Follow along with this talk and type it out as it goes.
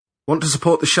Want to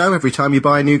support the show every time you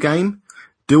buy a new game?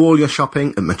 Do all your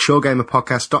shopping at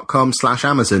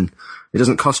maturegamerpodcast.com/Amazon. It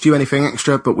doesn't cost you anything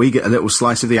extra, but we get a little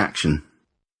slice of the action.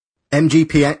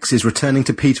 MGPX is returning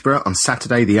to Peterborough on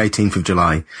Saturday the 18th of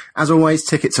July. As always,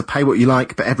 tickets are pay what you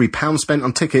like, but every £1 spent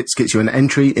on tickets gets you an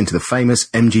entry into the famous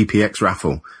MGPX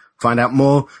raffle. Find out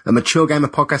more at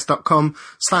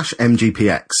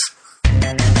maturegamerpodcast.com/MGPX.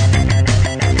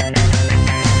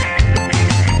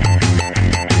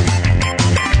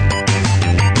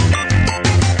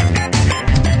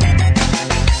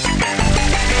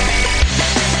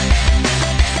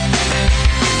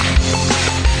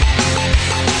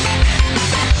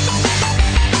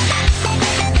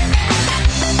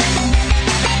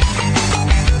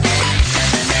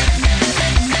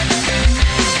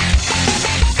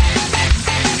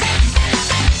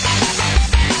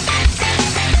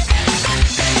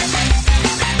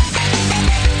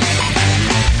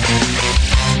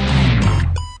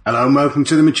 Hello and welcome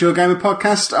to the Mature Gamer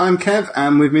Podcast. I'm Kev,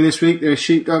 and with me this week there is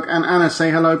Sheepdog and Anna. Say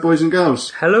hello, boys and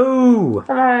girls. Hello.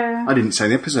 Hello. I didn't say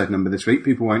the episode number this week,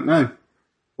 people won't know.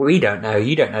 We don't know,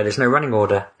 you don't know, there's no running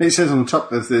order. It says on the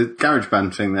top of the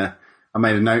GarageBand thing there. I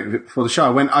made a note of it before the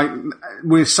show.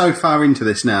 We're so far into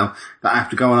this now that I have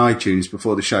to go on iTunes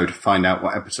before the show to find out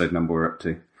what episode number we're up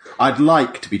to. I'd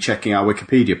like to be checking our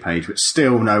Wikipedia page, but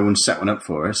still no one's set one up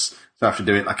for us. So I have to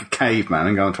do it like a caveman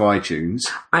and go onto iTunes.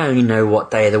 I only know what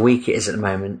day of the week it is at the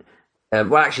moment.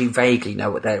 Well, actually, vaguely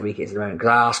know what day of the week it is at the moment, because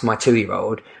I asked my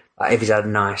 2-year-old if he's had a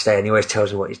nice day, and he always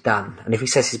tells me what he's done. And if he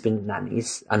says he's been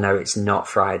nannies, I know it's not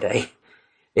Friday.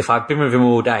 If I've been with him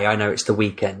all day, I know it's the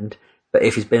weekend. But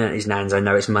if he's been at his nan's, I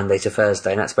know it's Monday to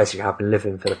Thursday, and that's basically how I've been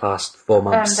living for the past 4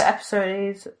 months. The episode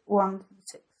is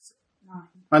 169.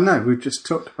 I know, we've just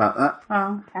talked about that.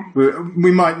 Oh, okay.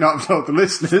 We might not have told the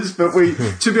listeners, but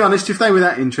to be honest, if they were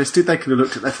that interested, they could have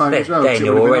looked at their phone as well. They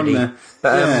knew already.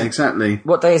 Yeah, exactly.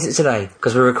 What day is it today?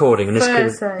 Because we're recording, and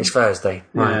Thursday. It's Thursday.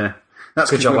 Right. Yeah. That's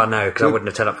good job I know, because I wouldn't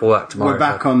have turned up for work tomorrow. We're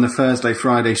back on the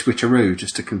Thursday-Friday switcheroo,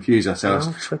 just to confuse ourselves.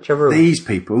 Oh, switcheroo. These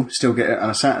people still get it on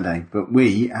a Saturday, but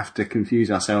we have to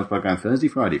confuse ourselves by going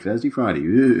Thursday-Friday. Ugh.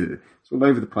 It's all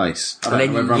over the place. And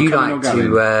then you like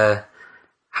to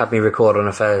have me record on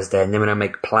a Thursday, and then when I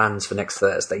make plans for next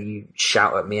Thursday, you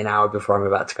shout at me an hour before I'm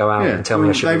about to go out and tell me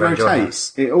I should be around your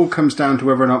house. It all comes down to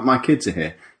whether or not my kids are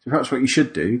here. So perhaps what you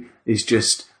should do is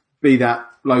just be that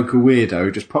local weirdo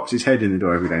who just pops his head in the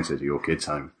door every day and says, "Are your kids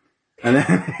home?" And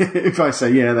then if I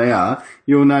say, "Yeah, they are,"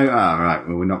 you'll know, right,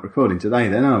 well, we're not recording today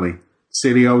then, are we?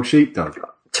 Silly old sheepdog.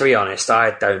 To be honest,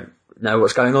 I don't know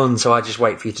what's going on, so I just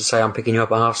wait for you to say I'm picking you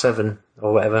up at 7:30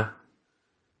 or whatever.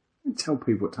 Tell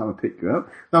people what time I pick you up.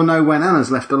 They'll know when Anna's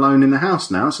left alone in the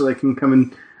house now, so they can come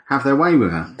and have their way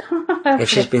with her. If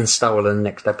she's been stolen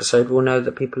next episode, we'll know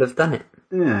that people have done it.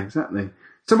 Yeah, exactly.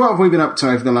 So what have we been up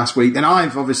to over the last week? And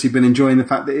I've obviously been enjoying the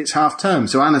fact that it's half term.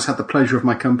 So Anna's had the pleasure of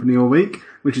my company all week,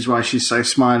 which is why she's so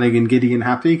smiling and giddy and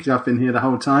happy, because I've been here the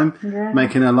whole time,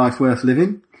 making her life worth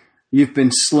living. You've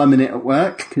been slumming it at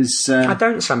work, because... I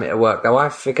don't slum it at work, though.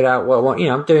 I've figured out,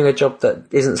 I'm doing a job that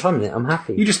isn't slumming it. I'm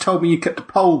happy. You just told me you kept a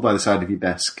pole by the side of your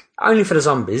desk. Only for the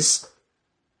zombies.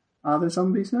 Are there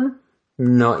zombies now?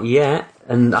 Not yet,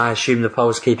 and I assume the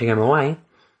pole's keeping them away.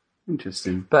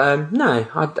 Interesting. But, no,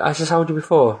 I just told you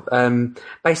before.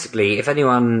 Basically, if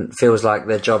anyone feels like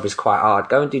their job is quite hard,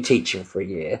 go and do teaching for a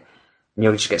year, and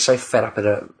you'll just get so fed up with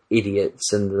the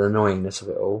idiots and the annoyingness of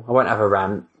it all. I won't have a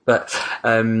rant. But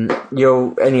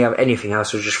anything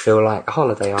else will just feel like a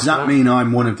holiday. Does that mean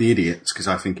I'm one of the idiots because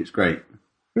I think it's great?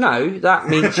 No, that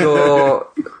means you're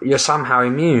somehow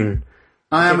immune.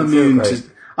 I am immune to...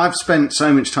 I've spent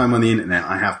so much time on the internet,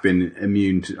 I've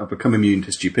become immune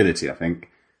to stupidity, I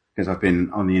think, because I've been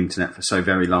on the internet for so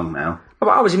very long now. But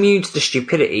I was immune to the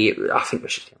stupidity. I think we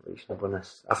should get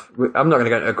reasonableness. I'm not going to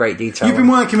go into a great detail. You've been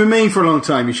working with me for a long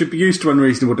time. You should be used to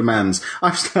unreasonable demands.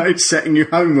 I've started setting you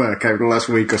homework over the last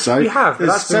week or so. You have.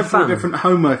 There's several different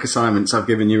homework assignments I've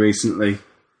given you recently.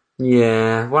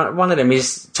 Yeah, one of them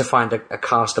is to find a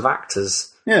cast of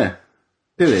actors. Yeah,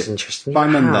 do it. Interesting. By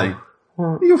Monday.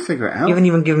 What? You'll figure it out. You haven't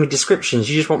even given me descriptions.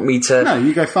 You just want me to... No,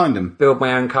 you go find them. Build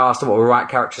my own cast and what will write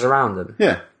characters around them.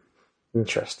 Yeah.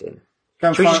 Interesting.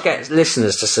 Should we just get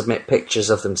listeners to submit pictures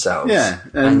of themselves? Yeah.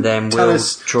 And then we'll tell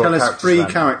us 3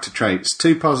 character traits.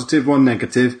 2 positive, 1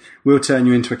 negative. We'll turn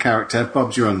you into a character.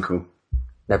 Bob's your uncle.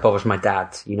 No, Bob's my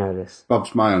dad. You know this.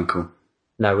 Bob's my uncle.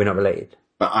 No, we're not related.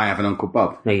 But I have an Uncle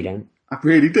Bob. No, you don't. I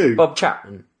really do. Bob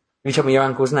Chapman. Can you tell me your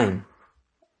uncle's name?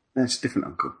 That's a different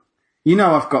uncle. You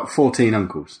know I've got 14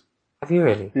 uncles. Have you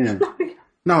really? Yeah.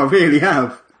 No, I really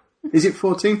have. Is it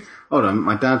 14? Hold on,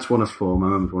 my dad's one of 4, my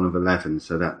mum's one of 11,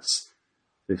 so that's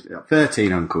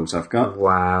 13 uncles I've got.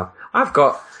 Wow. I've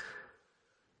got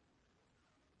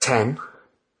 10.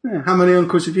 Yeah, how many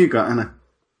uncles have you got, Anna?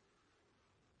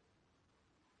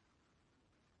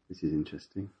 This is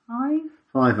interesting. 5.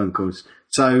 5 uncles.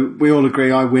 So we all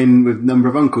agree I win with number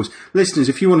of uncles. Listeners,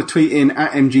 if you want to tweet in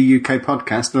at MGUK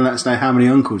Podcast and let us know how many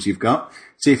uncles you've got,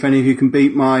 see if any of you can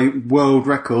beat my world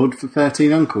record for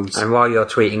 13 uncles. And while you're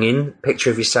tweeting in, picture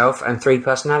of yourself and 3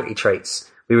 personality traits.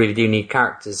 We really do need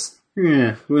characters.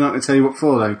 Yeah, we're not going to tell you what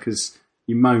for though, because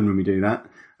you moan when we do that.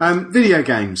 Video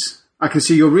games. I can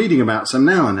see you're reading about some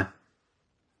now, Anna.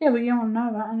 Yeah, but you don't know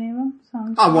about any of them.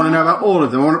 So I want to know about all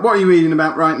of them. What are you reading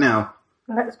about right now?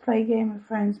 Let's Play Game of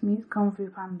Thrones meets Kung Fu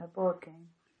Panda board game.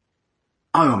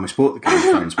 I almost bought the Game of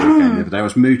Thrones board game the other day. I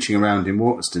was mooching around in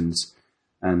Waterstones,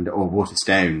 or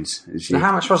Waterstones. Now,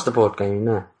 how much was the board game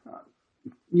there?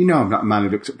 You know I'm not a man who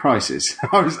looks at prices.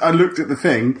 I looked at the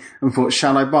thing and thought,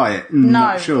 shall I buy it? No.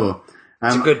 Not sure.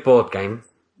 It's a good board game.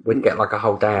 We'd get like a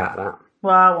whole day out of that.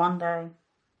 Well, one day.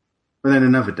 But then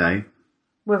another day.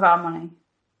 With our money.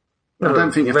 I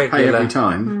don't think you have to pay every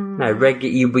time. No,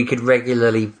 we could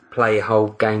regularly play a whole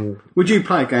game. Would you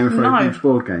play a Game of Thrones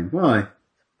board game? Why?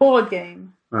 Board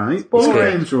game. Right. Boring.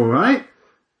 Board games are alright.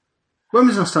 When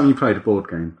was the last time you played a board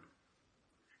game?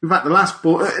 In fact, the last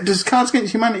board... does Cards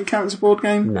Against Humanity count as a board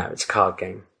game? No, it's a card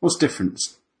game. What's the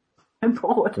difference?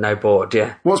 Board. No board,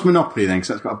 yeah. What's Monopoly then? Because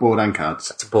that's got a board and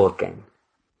cards. It's a board game.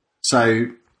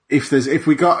 So... If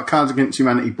we got a Cards Against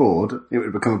Humanity board, it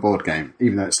would become a board game,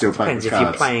 even though it's still playing Depends with if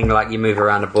cards. you're playing like you move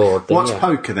around a board. Then What's yeah.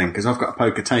 poker then? Because I've got a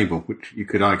poker table, which you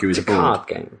could argue is It's a a board. card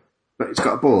game. But it's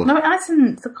got a board. No, it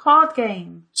hasn't. It's a card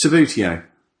game. Sabutio.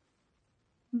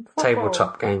 Football.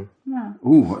 Tabletop game. Yeah.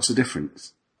 Ooh, what's the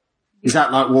difference? Is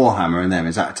that like Warhammer and them?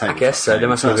 Is that a tabletop I guess so. game? There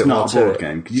must be a it's bit not more a to board it.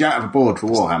 game. Because you don't have a board for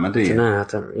Warhammer, do you? No, I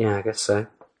don't. Yeah, I guess so.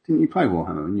 Didn't you play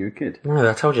Warhammer when you were a kid? No,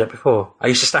 I told you that before. I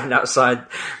used to stand outside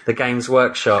the Games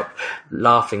Workshop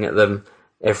laughing at them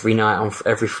every night on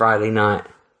every Friday night.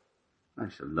 I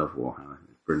used to love Warhammer.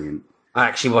 It's brilliant. I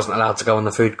actually wasn't allowed to go on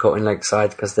the food court in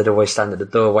Lakeside because they'd always stand at the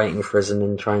door waiting for us and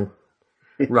then try and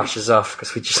rush us off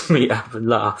because we'd just meet up and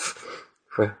laugh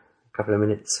for a couple of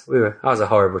minutes. I was a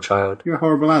horrible child. You're a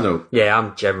horrible adult. Yeah,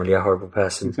 I'm generally a horrible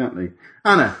person. Exactly.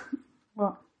 Anna, What?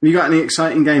 have you got any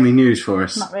exciting gaming news for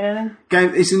us? Not really.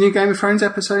 Is the new Game of Thrones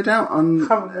episode out on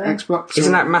Probably. Xbox?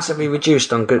 Isn't that massively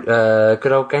reduced on good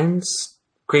old games?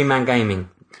 Green Man Gaming.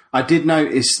 I did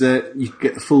notice that you could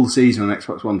get the full season on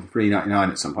Xbox One for $3.99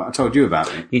 at some point. I told you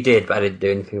about it. You did, but I didn't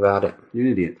do anything about it. You're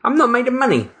an idiot. I'm not made of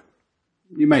money.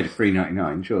 You made it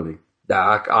 $3.99, surely. No,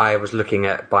 I was looking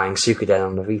at buying Suikoden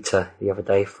on the Vita the other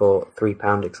day for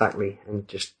 £3 exactly and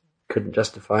just couldn't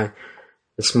justify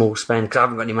the small spend because I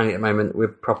haven't got any money at the moment. We're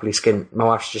properly skint. My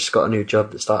wife's just got a new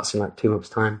job that starts in like 2 months'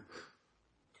 time.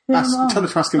 Tell her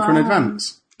to ask him for an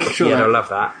advance. Sure Yeah, they'll love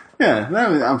that. Yeah,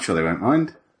 I'm sure they won't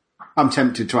mind. I'm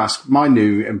tempted to ask my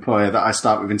new employer that I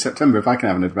start with in September if I can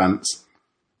have an advance.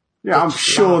 Yeah, I'm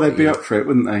sure they'd be up for it,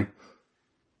 wouldn't they?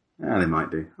 Yeah, they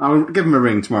might do. I'll give them a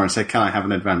ring tomorrow and say, can I have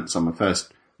an advance on my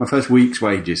first week's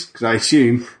wages? Because I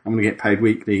assume I'm going to get paid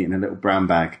weekly in a little brown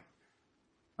bag.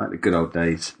 Like the good old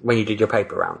days. When you did your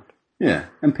paper round. Yeah,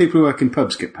 and people who work in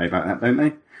pubs get paid like that, don't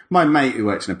they? My mate who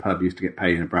works in a pub used to get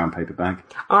paid in a brown paper bag.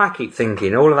 I keep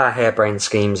thinking, all of our harebrained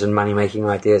schemes and money-making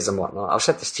ideas and whatnot, I've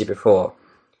said this to you before,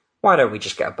 why don't we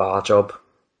just get a bar job?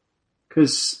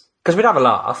 Because... Because we'd have a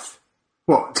laugh.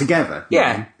 What, together?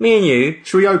 Yeah, me and you.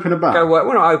 Should we open a bar? Go work.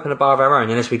 We'll not open a bar of our own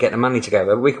unless we get the money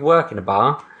together. But we could work in a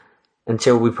bar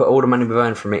until we put all the money we've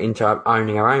earned from it into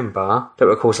owning our own bar. That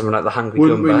would call something like the Hungry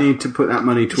Wouldn't Goomba. we need to put that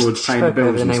money towards paying the Spoke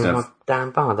over bills and name of stuff? my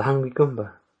damn bar, the Hungry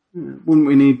Goomba. Wouldn't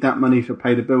we need that money to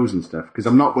pay the bills and stuff? Because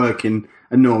I'm not working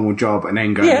a normal job and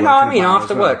then going Yeah, to no, work in I a mean bar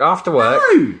after as well. work. After work,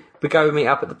 No! we go meet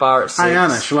up at the bar at 6. Hey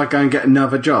Anna, shall I go and get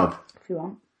another job? If you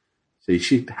want. See,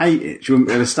 she'd hate it. She wouldn't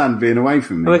be able to stand being away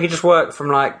from And we me. could just work from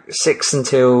like 6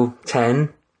 until 10,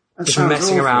 That just sounds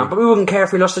messing awful. around. But we wouldn't care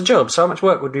if we lost a job. So how much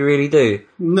work would we really do?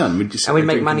 None. We'd just And we'd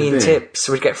make money in tips.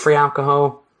 We'd get free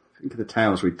alcohol. Think of the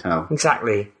tales we'd tell.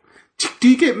 Exactly. Do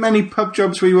you get many pub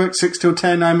jobs where you work 6 till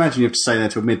 10? I imagine you have to stay there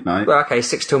till midnight. Well, okay,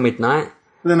 6 till midnight.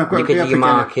 But then I've got You to be could up do your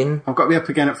again. marking. I've got to be up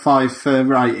again at 5 for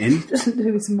writing. Doesn't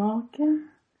do his marking.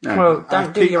 No, Well, I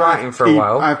have don't do your writing for a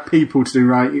while. I have people to do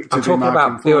writing. I'm talking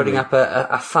about building up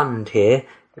a fund here.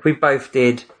 If we both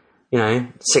did,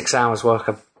 6 hours worth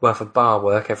of bar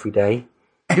work every day.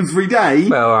 every day.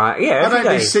 Well, all right, yeah, I every don't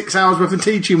day. do 6 hours worth of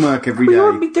teaching work every You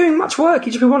won't day. be doing much work.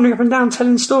 You'd just be wandering up and down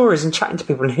telling stories and chatting to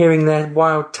people and hearing their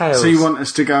wild tales. So you want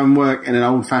us to go and work in an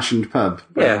old-fashioned pub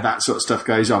where Yeah. that sort of stuff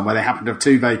goes on, where they happen to have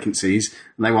 2 vacancies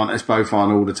and they want us both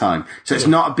on all the time. So it's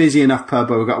not a busy enough pub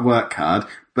where we've got a work card,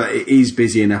 but it is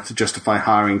busy enough to justify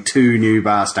hiring 2 new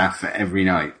bar staff for every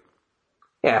night.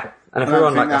 Yeah, and if I we're don't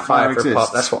on think like a that bar five for a pop,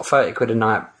 exists. that's what, 30 quid a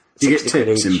night. Do you get 60 quid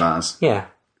tips each. in bars? Yeah.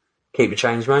 Keep the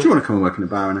change, mate. Do you want to come and work in a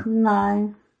bar, Anna?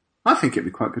 No. I think it'd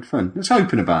be quite good fun. Let's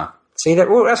open a bar. See,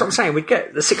 well, that's what I'm saying. We'd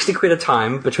get the 60 quid a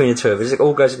time between the two of us. It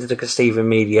all goes into the Stephen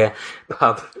Media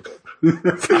pub.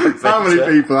 How many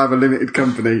people have a limited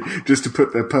company just to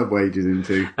put their pub wages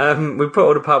into? We put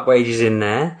all the pub wages in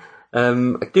there.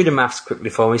 Do the maths quickly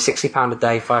for me. £60 a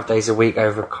day, 5 days a week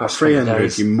over across 20 300,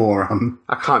 days. you moron.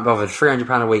 I can't bother.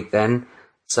 £300 a week then.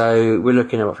 So we're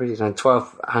looking at what,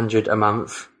 £1,200 a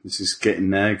month. This is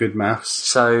getting there, good maths.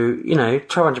 So,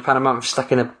 £1,200 a month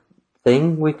stuck in a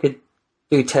thing. We could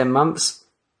do 10 months,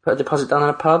 put a deposit down on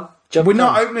a pub. We're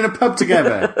not opening a pub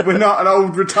together. We're not an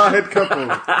old retired couple.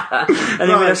 And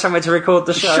then we have somewhere to record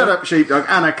the show. Shut up, Sheepdog.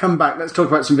 Anna, come back. Let's talk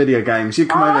about some video games. You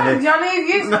come over here. I'll leave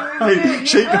you No,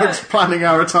 Sheepdog's planning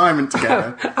our retirement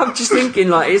together. I'm just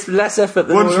thinking, it's less effort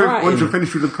than Once all we're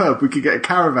finished with the pub, we could get a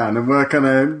caravan and work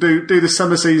on do the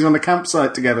summer season on the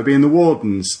campsite together, being the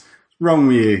wardens. Wrong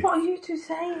with you? What are you two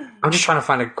saying? I'm just trying to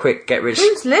find a quick get-rich...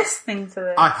 Who's listening to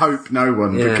this? I hope no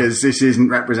one, Yeah. because this isn't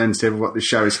representative of what this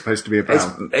show is supposed to be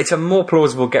about. It's a more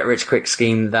plausible get-rich-quick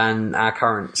scheme than our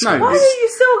current scheme. No, Why are you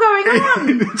still going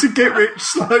on? It's a get-rich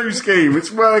slow scheme.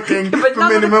 It's working but for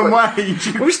none of the minimum que- wage.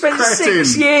 you We've spent cretin.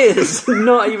 6 years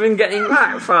not even getting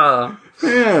that far.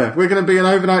 Yeah, we're going to be an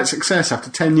overnight success after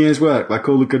 10 years' work, like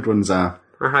all the good ones are.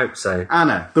 I hope so.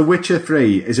 Anna, The Witcher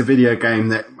 3 is a video game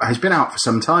that has been out for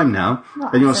some time now,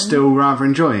 and you're still rather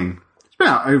enjoying. It's been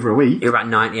out over a week. You're about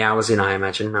 90 hours in, I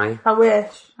imagine, are you? I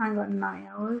wish. I ain't got 90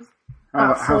 hours.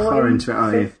 How About far 40, into it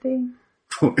are you? 50.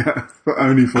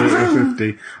 Only 40 or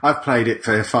 50. I've played it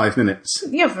for 5 minutes.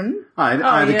 You haven't? I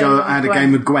had a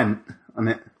game with Gwent on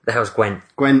it. The hell's Gwen?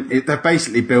 They've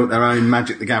basically built their own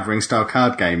Magic the Gathering style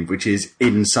card game, which is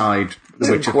inside The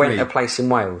Isn't Witcher Gwent 3. a place in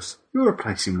Wales? You're a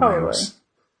place in Probably. Wales.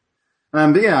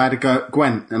 But yeah, I had a go at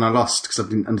Gwent and I lost because I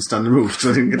didn't understand the rules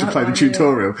because I didn't get to No play the idea.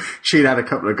 tutorial. She'd had a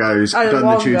couple of goes, I had done the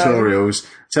one go. tutorials,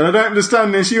 said, I don't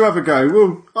understand this, you have a go.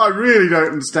 Well, I really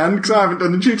don't understand because I haven't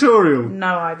done the tutorial.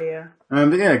 No idea.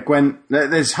 But yeah, Gwent,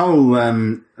 there's whole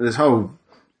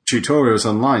tutorials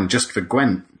online just for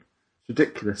Gwent. It's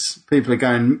ridiculous. People are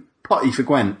going potty for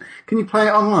Gwent. Can you play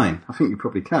it online? I think you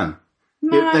probably can.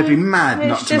 No, They'd be mad it's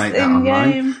not to just make that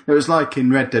online. in-game. It was like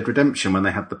in Red Dead Redemption when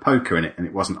they had the poker in it and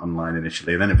it wasn't online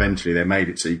initially. Then eventually they made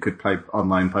it so you could play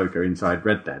online poker inside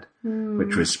Red Dead,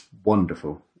 which was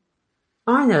wonderful.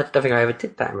 I don't think I ever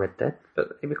did that in Red Dead, but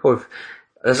it'd be cool if...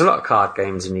 There's a lot of card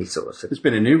games in these sorts of... There's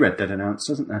been a new Red Dead announced,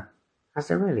 hasn't there? Has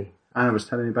there really? Anna was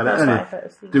telling me about That's it what I earlier. thought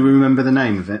it was. Do we remember the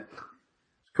name of it?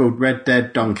 It's called Red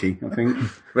Dead Donkey, I think.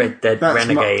 Red Dead That's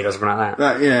Renegade or something like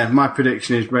that. Yeah, my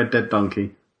prediction is Red Dead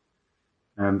Donkey.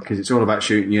 Because it's all about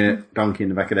shooting your donkey in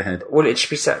the back of the head. Will it just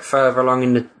be set further along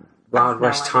in the Wild no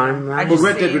West idea. time? I Well, just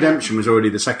Red Dead see Redemption was already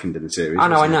the second in the series. I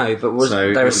know, wasn't I know, it? but was so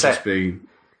they it were would set... just be.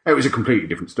 It was a completely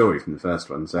different story from the first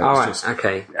one. So Oh, it's right, just,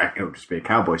 okay. it would just be a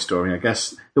cowboy story, I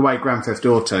guess. The way Grand Theft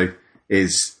Auto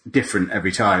is different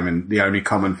every time, and the only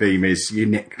common theme is you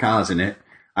nick cars in it.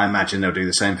 I imagine they'll do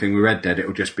the same thing with Red Dead.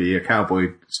 It'll just be a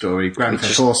cowboy story, Grand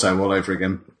Theft Auto all over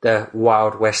again. The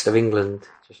Wild West of England,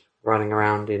 just running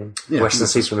around in Western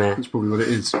Supermare. That's probably what it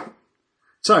is.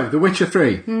 So, The Witcher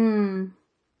 3. You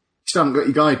still haven't got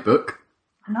your guidebook.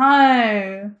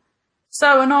 No.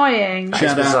 So annoying. She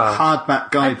had a bizarre.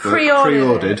 hardback guidebook pre-ordered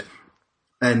pre-ordered,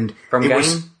 and From it Game?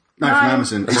 was from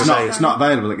Amazon. It's not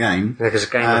available at Game. Because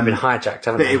the game had been hijacked,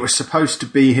 haven't But they? it was supposed to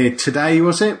be here today,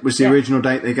 was it? Was the original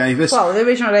date they gave us? Well, the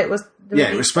original date was...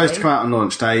 It was supposed to come out on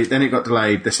launch day. Then it got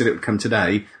delayed. They said it would come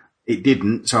today. It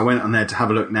didn't, so I went on there to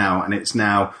have a look now, and it's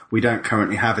now, we don't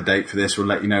currently have a date for this. We'll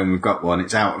let you know when we've got one.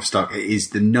 It's out of stock. It is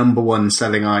the #1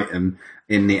 selling item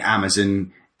in the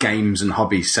Amazon games and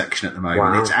hobbies section at the moment.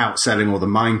 Wow. It's outselling all the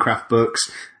Minecraft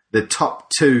books. The top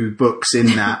 2 books in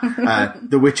that,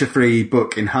 The Witcher 3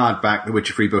 book in hardback, The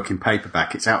Witcher 3 book in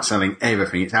paperback. It's outselling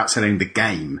everything. It's outselling the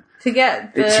game. To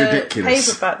get It's the ridiculous.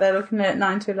 paperback, they're looking at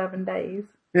 9 to 11 days.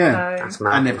 Yeah. So, That's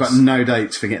madness. And they've got no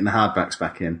dates for getting the hardbacks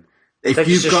back in. If They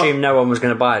just you've got, assumed no one was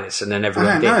going to buy this, and then I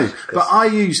everyone don't know, did. 'cause- but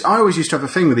I always used to have a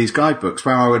thing with these guidebooks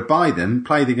where I would buy them,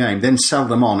 play the game, then sell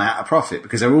them on at a profit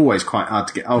because they're always quite hard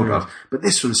to get hold of. But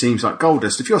this one seems like gold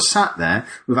dust. If you're sat there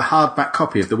with a hardback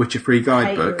copy of the Witcher 3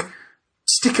 guidebook,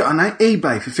 stick it on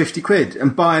eBay for 50 quid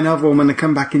and buy another one when they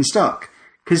come back in stock.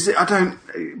 Because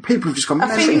people have just gone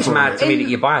think mental It's for mad it. to me that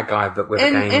you buy a guidebook with a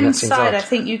game. That seems inside, odd. I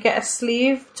think you get a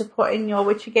sleeve to put in your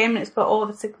Witcher game, and it's got all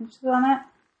the signatures on it.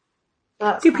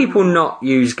 That's Do people not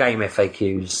use game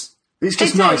FAQs? It's They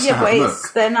just do, nice to yeah, have but a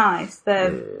look. they're nice.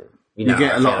 They're You know You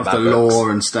get how a I lot feel of the about books.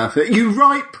 lore and stuff. You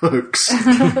write books.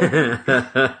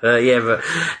 Yeah, but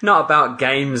not about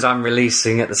games I'm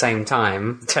releasing at the same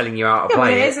time, telling you how to Yeah, but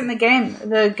play it it. isn't the game.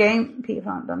 The game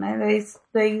people haven't done it.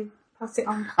 They pass it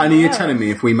on. And you're telling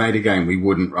me if we made a game, we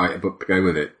wouldn't write a book to go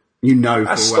with it? You know,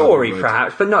 A story,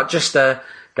 perhaps, but not just a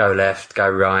go left, go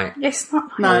right. It's not.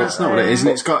 Like No, that, that's not what it is. And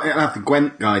it'll have the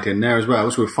Gwent guide in there as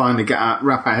well, so we'll finally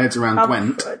wrap our heads around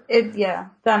Gwent. Yeah,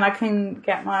 then I can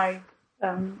get my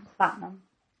platinum.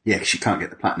 Yeah, because she can't get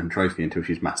the platinum trophy until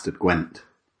she's mastered Gwent.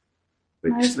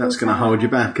 Which, No, that's going to hold you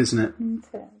back, isn't it?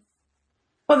 It is.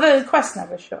 Well, the quest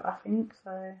never shut, I think,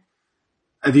 so...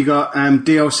 Have you got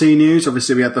DLC news?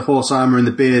 Obviously, we had the horse armour and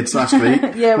the beards last week.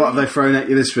 Yeah, what have they thrown at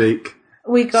you this week?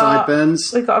 We got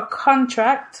Sideburns? We got a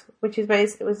contract, which is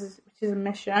a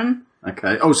mission.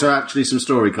 Okay. Oh, so actually some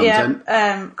story content.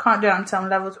 Yeah, can't do it until I'm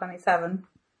level 27.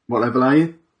 What level are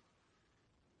you?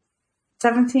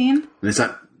 17? And is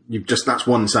that that's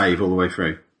one save all the way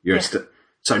through? You're Yeah.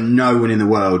 so no one in the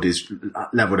world is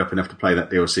leveled up enough to play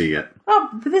that DLC yet. Oh,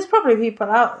 but there's probably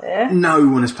people out there. No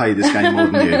one has played this game more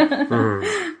than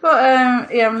you.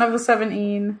 But yeah, I'm level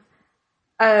 17.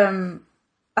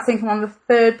 I think I'm on the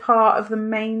third part of the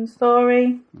main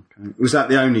story. Okay. Was that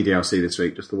the only DLC this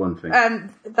week? Just the one thing?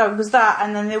 That was that,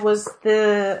 and then there was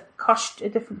a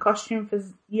different costume for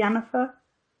Yennefer.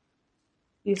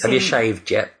 Have you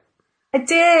shaved yet? I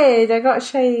did. I got a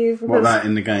shave. What about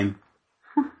in the game?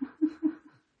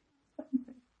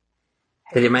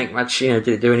 Did it make much, did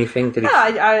it do anything? Did it...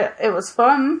 Yeah, it was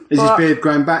fun. Is his beard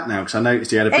growing back now? Because I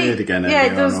noticed he had a beard again. Yeah,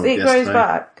 it does. It grows yesterday.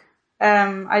 back.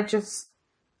 I just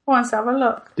wanted to have a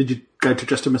look. Did you go to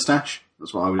just a moustache?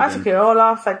 That's what I would I have took done. it all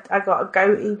off. I got a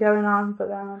goatee going on, but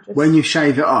then I just... When you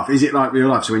shave it off, is it like real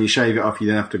life? So when you shave it off, you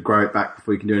then have to grow it back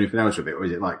before you can do anything else with it? Or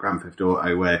is it like Grand Theft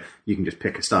Auto where you can just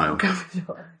pick a style?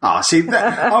 See,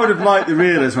 I would have liked the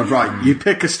realism of, right, you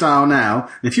pick a style now,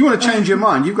 and if you want to change your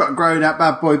mind, you've got to grow that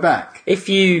bad boy back.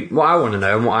 What I want to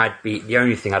know, and the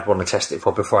only thing I'd want to test it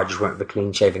for before I just went with a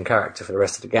clean shaven character for the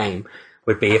rest of the game,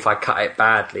 would be if I cut it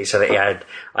badly so that he had,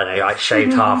 I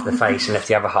shaved half the face and left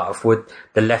the other half, would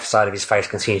the left side of his face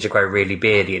continue to grow really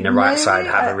beardy and the right side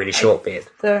have a really short beard?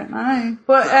 Don't know.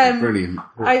 But Brilliant.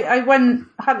 I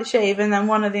had a shave, and then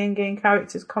one of the in-game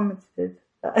characters commented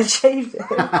that I shaved it.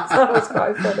 So that was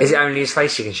quite funny. Is it only his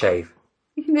face you can shave?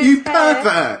 You can do You his hair.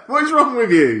 pervert! What is wrong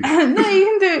with you? No,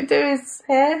 you can do his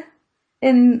hair.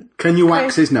 Can you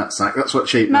wax his nutsack? That's what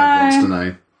Sheepdog wants to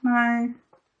know. No.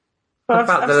 What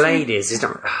about the ladies?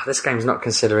 This game's not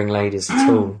considering ladies at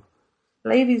all.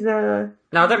 Ladies are...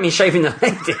 No, I don't mean shaving the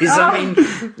ladies. I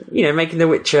mean, making the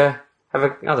Witcher have I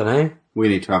don't know. We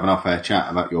need to have an off-air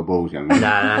chat about your balls, young man. No,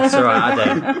 that's all right. I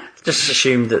don't. Just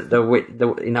assumed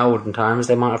that in olden times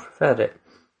they might have preferred it.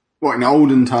 What, in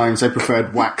olden times they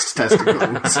preferred waxed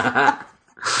testicles?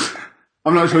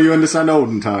 I'm not sure you understand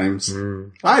olden times.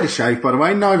 I had a shave, by the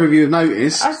way. Neither of you have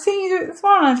noticed. I've seen you do it this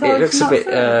morning. It looks a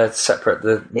bit separate,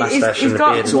 the moustache and the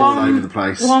beard. It's all over the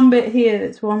place. One bit here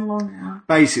that's one long one.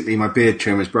 Basically, my beard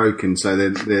trim is broken, so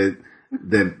the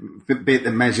bit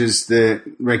that measures the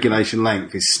regulation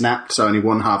length is snapped, so only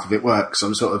one half of it works. So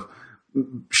I'm sort of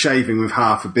shaving with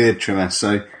half a beard trimmer,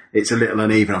 so it's a little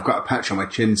uneven. I've got a patch on my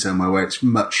chin somewhere where it's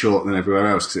much shorter than everywhere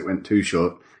else because it went too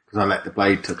short. Because I let the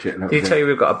blade touch it. Do you tell you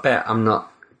we've got a bet I'm not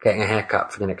getting a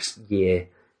haircut for the next year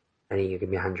and you give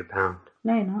me £100?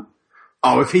 No, you're not.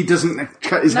 Oh, if he doesn't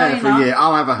cut his hair you're for a not. year,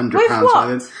 I'll have £100. With what?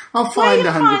 Then. I'll Where find you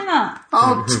 £100. find that?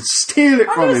 I'll steal it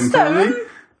from Under a him, stone? probably.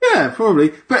 Yeah,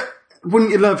 probably. But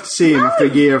wouldn't you love to see him after a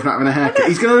year of not having a haircut?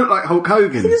 He's going to look like Hulk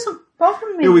Hogan. It doesn't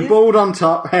bother me. He'll be bald on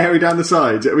top, hairy down the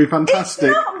sides. It'll be fantastic.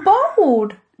 It's not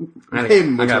bald.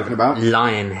 Him we're talking about.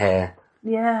 Lion hair.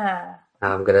 Yeah.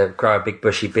 I'm going to grow a big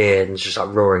bushy beard and just like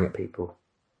roaring at people.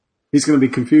 He's going to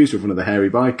be confused with one of the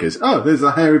hairy bikers. Oh, there's the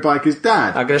hairy biker's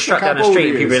dad. I'm going to strut Look how down the bald street he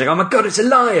and people is. are like, oh my god, it's a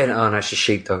lion! Oh no, it's just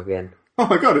sheepdog again. Oh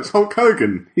my god, it's Hulk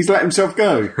Hogan. He's let himself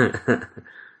go.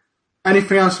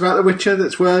 Anything else about The Witcher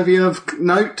that's worthy of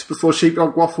note before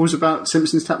Sheepdog waffles about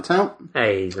Simpsons Tapped Out?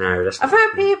 Hey, no, that's I've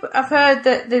heard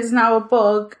that there's now a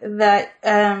bug that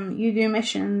you do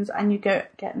missions and you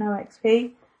get no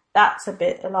XP. That's a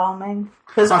bit alarming.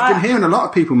 I've been hearing a lot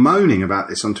of people moaning about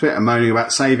this on Twitter, moaning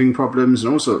about saving problems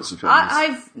and all sorts of things.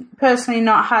 I've personally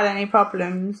not had any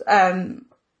problems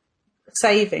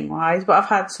saving wise, but I've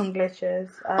had some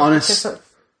glitches.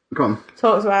 Go on.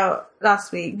 Talked about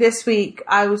last week. This week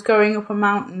I was going up a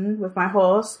mountain with my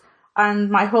horse,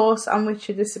 and my horse and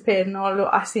Witcher disappeared, and all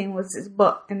I seen was its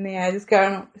butt in the air just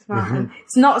going up this mountain. Mm-hmm.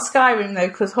 It's not Skyrim though,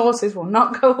 because horses will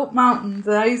not go up mountains,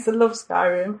 and I used to love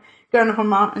Skyrim. Going up a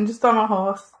mountain just on a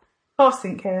horse. Horse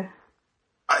didn't care.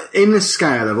 In the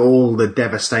scale of all the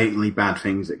devastatingly bad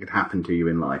things that could happen to you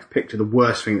in life, picture the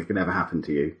worst thing that could ever happen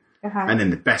to you, and then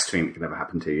the best thing that could ever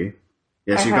happen to you.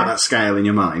 Yeah, so you've got that scale in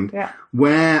your mind. Yeah.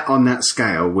 Where on that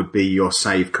scale would be your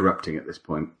save corrupting at this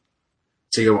point?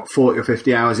 So you're, 40 or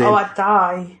 50 hours in? Oh, I'd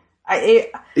die.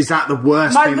 Is that the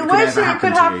worst thing that could ever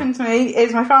happen to me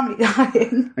is my family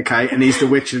dying. Okay, and is the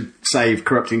Witcher save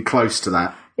corrupting close to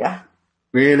that? Yeah.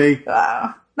 Really?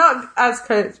 Not as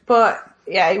close, but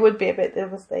yeah, it would be a bit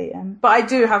devastating. But I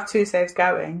do have 2 saves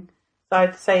going. So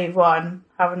I'd save one,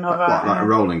 have another. What, like a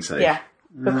rolling save? Yeah.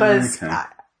 Because I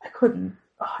couldn't.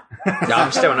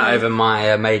 I'm still not over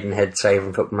my Maidenhead save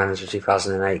in Football Manager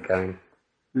 2008 going.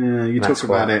 Yeah, you talk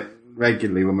about it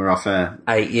regularly when we're off air.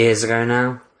 8 years ago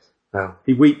now. Well,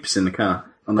 he weeps in the car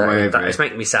on the way over. It's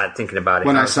making me sad thinking about it.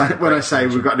 When I say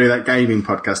we've got to do that gaming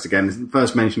podcast again,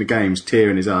 first mention of games, tear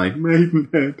in his eye.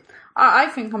 Maidenhead. I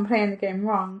think I'm playing the game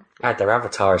wrong. I had their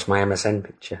avatar as my MSN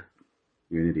picture.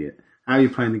 You're an idiot. How are you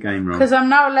playing the game wrong? Because I'm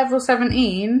now level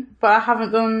 17, but I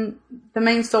haven't done the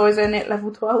main story's only at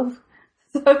level 12.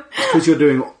 Because you're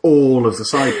doing all of the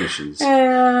side missions.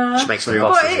 Which makes the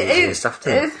bosses easy and stuff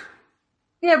too.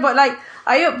 Yeah, but like,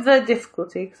 I upped the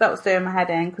difficulty because that was doing my head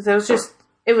in, because it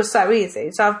was so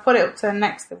easy. So I've put it up to the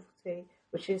next difficulty,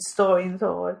 which is story and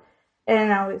sword. And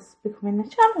now it's becoming a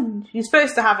challenge. You're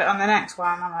supposed to have it on the next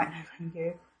one. I'm like, no, thank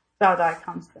you. So I'll die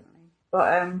constantly. But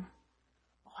I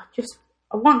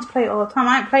want to play it all the time.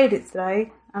 I haven't played it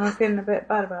today, and I'm feeling a bit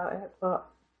bad about it. But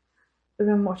we've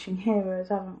been watching Heroes,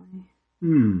 haven't we?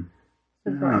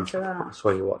 That's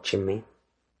why you're watching me.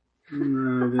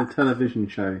 No, the television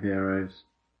show Heroes.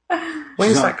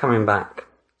 When's that coming back?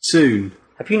 Soon.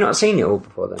 Have you not seen it all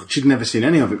before then? She'd never seen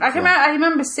any of it before. I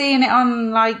remember seeing it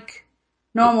on like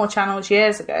normal channels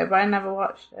years ago, but I never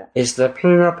watched it. Is the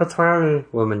Pura Patwari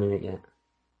woman in it yet?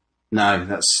 No,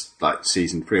 that's like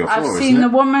season 3 or 4, I've isn't seen it? the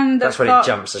woman that's when it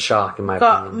jumps the shark, in my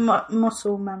opinion. Got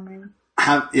muscle memory.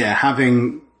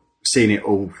 Having seen it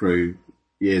all through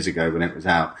years ago when it was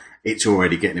out, it's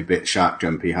already getting a bit shark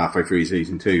jumpy halfway through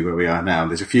season 2 where we are now.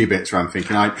 There's a few bits where I'm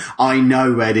thinking, I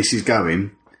know where this is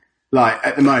going. Like,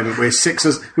 at the moment, we're 6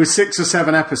 or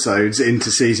 7 episodes into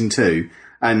season 2,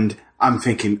 and I'm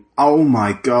thinking, oh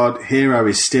my god, Hero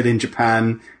is still in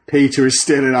Japan, Peter is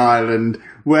still in Ireland.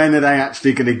 When are they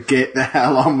actually going to get the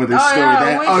hell on with this story?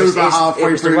 They're over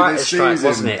halfway through this season.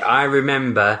 Wasn't it? I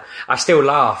remember, I still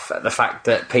laugh at the fact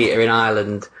that Peter in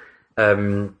Ireland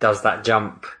does that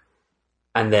jump,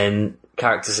 and then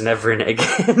characters are never in it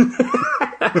again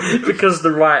because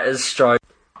the writers strike.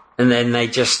 And then I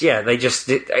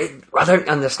don't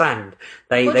understand.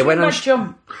 They went on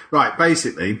jump. Right,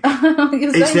 basically,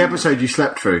 it's the episode you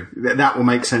slept through. That will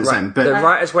make sense then. But the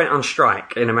writers went on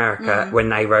strike in America when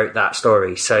they wrote that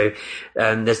story. So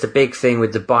there's the big thing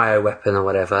with the bioweapon or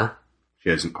whatever. She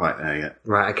isn't quite there yet.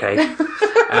 Right, okay.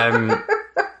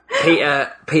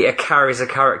 Peter carries a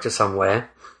character somewhere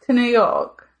to New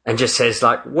York. And just says,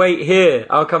 like, wait here,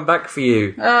 I'll come back for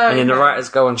you. And then the writers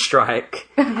go on strike.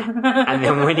 And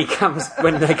then when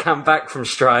they come back from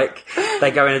strike,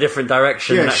 they go in a different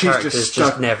direction. Yeah, and that she's character's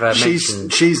just never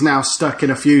mentioned. She's now stuck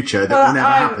in a future that will never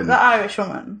happen. The Irish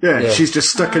woman. Yeah, she's just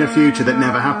stuck in a future that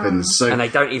never happens. So. And they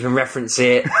don't even reference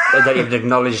it. They don't even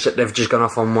acknowledge that they've just gone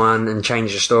off on one and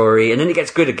changed the story. And then it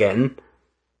gets good again.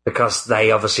 Because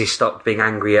they obviously stopped being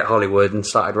angry at Hollywood and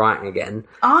started writing again.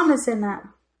 Anna's in that.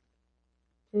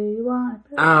 Do you want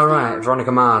to right. Veronica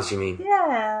Mars, you mean?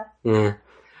 Yeah. Yeah.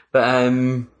 But,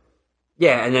 and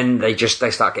then they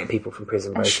start getting people from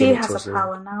prison. And she has a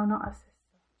power now, not a sister.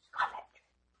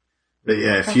 But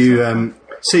yeah, if you,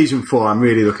 season 4, I'm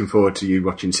really looking forward to you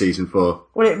watching season 4.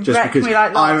 Well, it just because me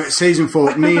like season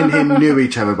 4, me and him knew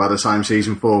each other by the time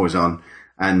season 4 was on.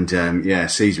 And,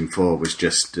 season 4 was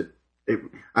just,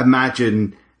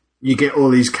 imagine you get all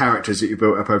these characters that you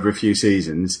built up over a few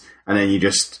seasons, and then you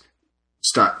just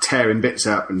start tearing bits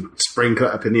up and sprinkle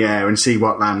it up in the air and see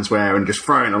what lands where and just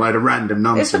throwing a load of random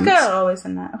nonsense. It's a girl always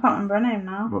in that. I can't remember her name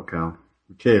now. What girl?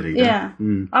 Cheerleader? Yeah.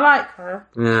 I like her.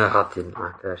 Yeah, I didn't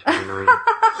like her. She was annoying.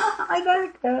 I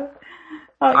like her.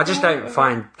 I just don't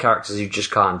find characters who just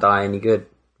can't die any good,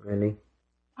 really.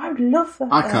 I would love that.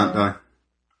 I can't die.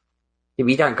 Yeah,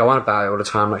 but you don't go on about it all the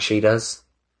time like she does.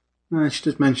 No, she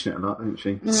does mention it a lot, doesn't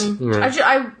she? Yeah.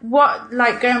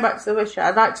 Going back to The Witcher,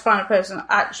 I'd like to find a person that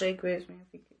actually agrees with me and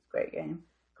think it's a great game.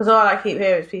 Because all I keep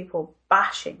hearing is people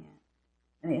bashing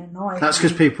it. And it annoys me. That's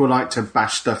because people like to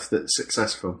bash stuff that's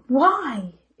successful.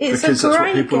 Why? It's because a great that's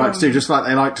what people game. like to do. Just like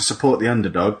they like to support the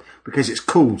underdog, because it's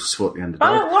cool to support the underdog.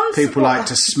 I don't want to people like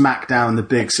to smack down the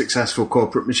big, successful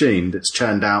corporate machine that's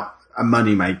churned out a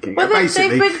money making. Well, they've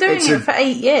been doing it for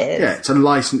 8 years. Yeah, it's a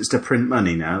license to print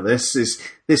money now. This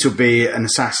this will be an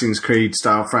Assassin's Creed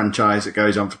style franchise that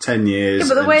goes on for 10 years. Yeah,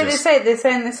 but the way they say it, they're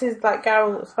saying this is like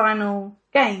Geralt's final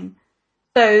game.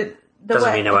 So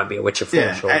doesn't mean there won't be a Witcher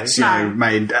 4, surely. Ezio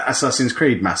made Assassin's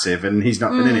Creed massive, and he's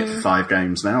not been in it for 5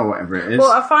 games now, or whatever it is.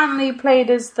 Well, I finally played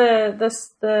as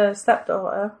the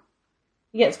stepdaughter.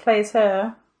 You get to play as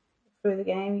her through the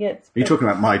game. Are you talking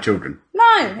about My Children?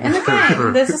 No, in the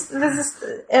game.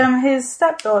 there's his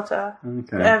stepdaughter.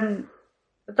 Okay.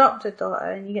 Adopted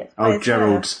daughter, and you get to play as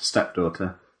Gerald's her.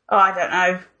 stepdaughter. Oh, I don't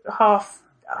know. Half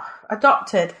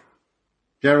adopted.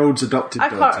 Gerald's adopted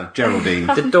daughter, Geraldine.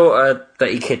 The daughter that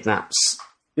he kidnaps.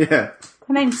 Yeah.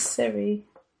 Her name's Siri.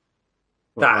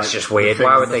 That's just weird.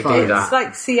 Why would they do that? It's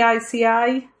like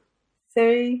CICI.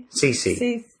 Siri.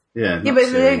 CC. Yeah, Yeah,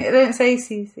 but they don't say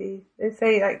CC. They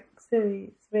say like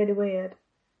Siri. It's really weird.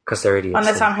 Because they're idiots.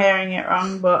 Unless I'm hearing it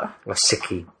wrong, but... Or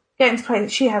sicky. Getting to play...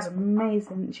 She has a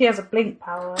blink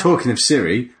power. Talking of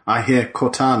Siri, I hear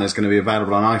Cortana's going to be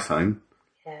available on iPhone.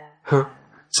 Yeah. Huh.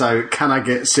 So can I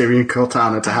get Siri and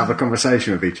Cortana to have a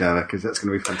conversation with each other? Because that's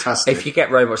going to be fantastic. If you get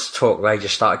robots to talk, they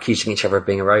just start accusing each other of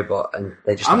being a robot, and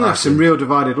they just... I'm going to have some real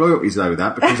divided loyalties, though, with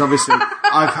that, because obviously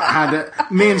I've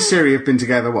had... me and Siri have been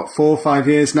together, 4 or 5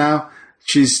 years now?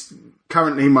 She's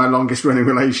currently my longest running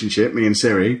relationship, me and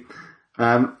Siri.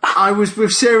 I was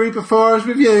with Siri before I was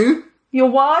with you. Your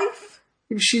wife?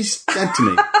 She's dead to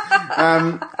me.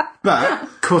 But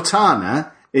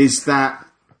Cortana is that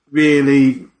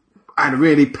really... I had a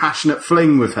really passionate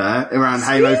fling with her around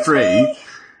Halo 3.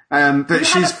 But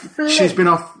she's been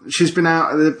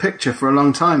out of the picture for a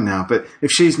long time now. But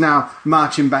if she's now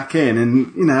marching back in,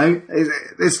 and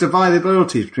it's divided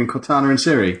loyalties between Cortana and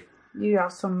Siri. You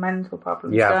have some mental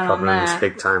problems. You have going problems on there.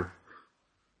 big time.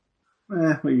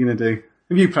 What are you going to do?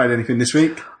 Have you played anything this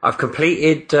week? I've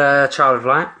completed Child of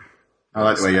Light. I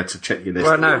like the way you had to check your list.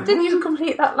 Well, no. Didn't you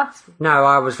complete that last week? No,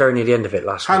 I was very near the end of it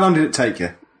last week. How long did it take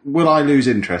you? Will I lose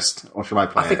interest, or shall I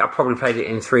play I think I probably played it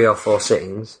in 3 or 4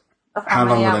 sittings. How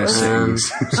long were those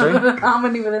sittings? Sorry? How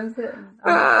many were them sittings?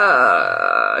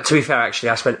 To be fair, actually,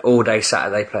 I spent all day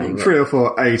Saturday playing it. 3 or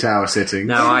 4 8-hour sittings.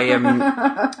 No,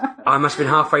 I must have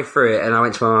been halfway through it, and I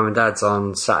went to my mum and dad's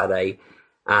on Saturday,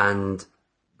 and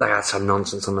they had some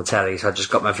nonsense on the telly, so I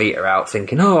just got my Vita out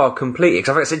thinking, I'll complete it,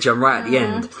 because I think I said to you, I'm right at the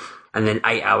end. And then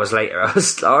 8 hours later, I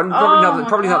was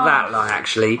probably not that long,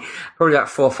 actually. Probably about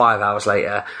 4 or 5 hours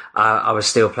later, I was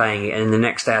still playing it, and the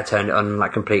next day I turned it on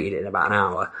and completed it in about an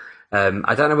hour.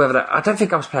 I don't know whether I don't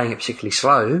think I was playing it particularly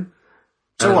slow.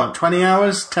 So what, 20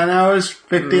 hours, 10 hours,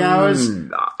 50 hours?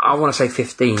 I want to say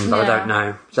 15, but I don't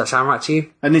know. Does that sound right to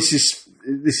you? And this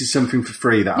is something for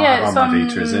free that I have it's on my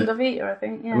Vita, is it? the Vita, I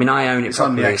think, yeah. I mean, I own it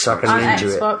properly, so I can enjoy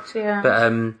it. Xbox,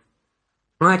 yeah.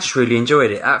 But I just really enjoyed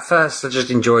it. At first, I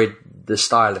just enjoyed the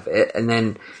style of it, and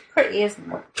then pretty,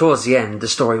 isn't it? Towards the end, the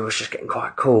story was just getting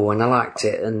quite cool, and I liked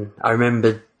it. And I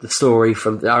remembered the story I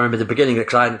remember the beginning of it,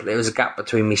 because there was a gap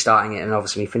between me starting it and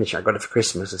obviously me finishing it. I got it for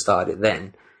Christmas and started it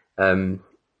then.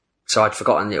 So I'd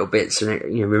forgotten little bits, and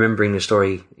remembering the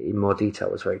story in more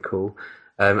detail was very cool.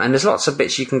 And there's lots of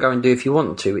bits you can go and do if you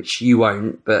want to, which you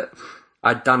won't, but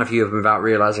I'd done a few of them without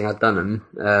realising I'd done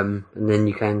them. And then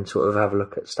you can sort of have a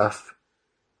look at stuff.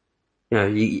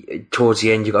 Towards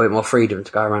the end, you've got a bit more freedom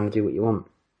to go around and do what you want.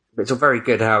 But it's all very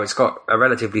good how it's got a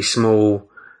relatively small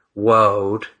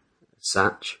world, as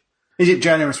such. Is it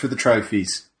generous with the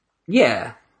trophies?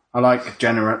 Yeah. I like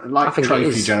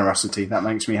trophy generosity. That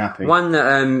makes me happy. One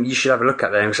that you should have a look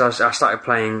at then, because I started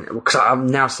playing, because I'm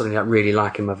now suddenly really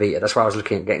liking my Vita. That's why I was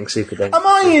looking at getting Super Dense. Am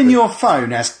I in your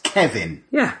phone as Kevin?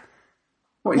 Yeah.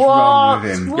 What is wrong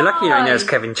with him? You're lucky you're in there as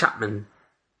Kevin Chapman.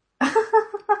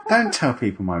 Don't tell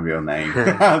people my real name.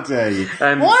 How dare you?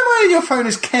 Why am I in your phone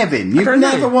as Kevin? You've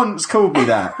never once called me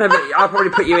that. No, but I'll probably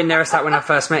put you in there as that when I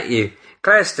first met you.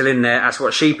 Claire's still in there as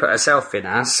what she put herself in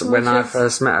as when I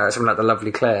first met her. Something like the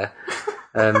lovely Claire.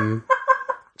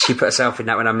 She put herself in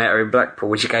that when I met her in Blackpool,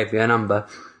 when she gave me her number.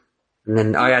 And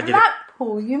then I added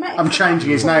Blackpool, you met him. I'm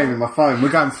changing his name in my phone. We're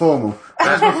going formal.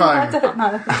 Where's my phone? I don't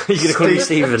know. You're going to call him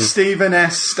Stephen. Stephen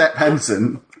S. Stepp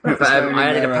Henson. But I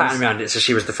added a pattern around it, so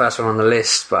she was the first one on the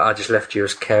list, but I just left you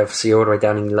as Kev, so you're all the way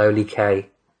down in lowly K.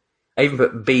 I even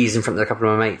put B's in front of a couple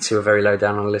of my mates who are very low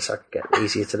down on the list, so I could get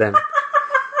easier to them.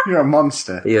 You're a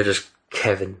monster. But you're just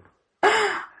Kevin.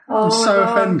 I'm so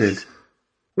offended.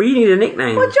 Well, you need a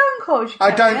nickname. What John calls you? I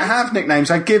don't have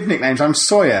nicknames. I give nicknames. I'm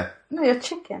Sawyer. No, you're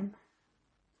Chicken.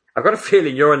 I've got a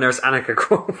feeling you're in there as Annika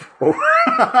Crawford.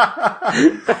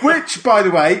 Which, by the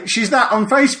way, she's that on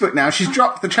Facebook now. She's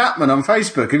dropped the Chapman on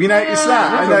Facebook. Have you noticed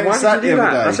that? I noticed that the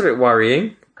other day. That's a bit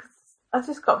worrying. I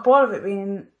just got bored of it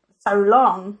being so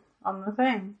long on the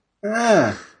thing.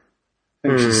 Yeah. I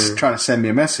think she's trying to send me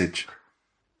a message.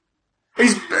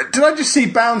 Did I just see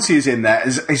Bouncy is in there?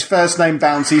 His first name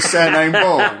Bouncy, surname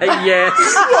Ball? Yes.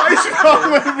 What is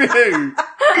wrong with you?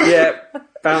 Yeah,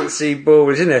 Bouncy Ball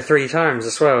was in there 3 times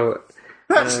as well.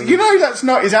 That's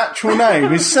not his actual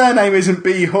name. His surname isn't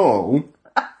B. Hall.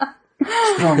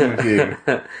 What's wrong with you?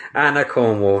 Anna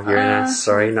Cornwall, you're in there.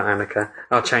 Sorry, not Annika.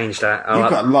 I'll change that. You've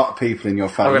got a lot of people in your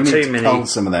phone. I've got you need too to many. cull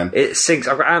some of them. It syncs.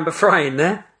 I've got Amber Fry in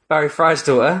there. Barry Fry's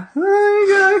daughter. There you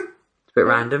go. It's a bit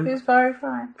random. Who's very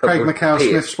fine? Craig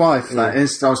McCall-Smith's wife, that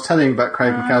is. I was telling you about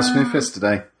Craig McCall-Smith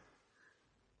yesterday.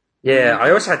 Yeah, I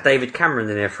also had David Cameron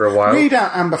in there for a while. Read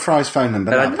out Amber Fry's phone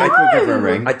number. But People will give her a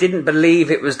ring. I didn't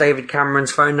believe it was David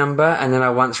Cameron's phone number, and then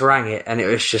I once rang it, and it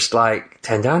was just like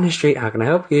 10 Downing Street. How can I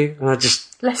help you? And I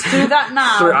just Let's do that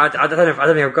now. I don't know. I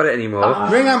don't think I've got it anymore.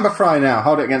 Ring Amber Fry now.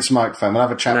 Hold it against the microphone. We'll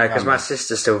have a chat. No, with because Amber. my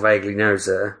sister still vaguely knows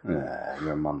her. Yeah,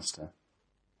 you're a monster.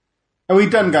 Are we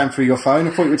done going through your phone?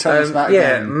 I thought you were telling us about it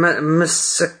Yeah, again.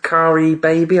 Masakari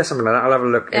Baby or something like that. I'll have a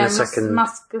look in a second.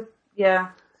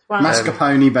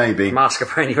 Mascarpone Baby.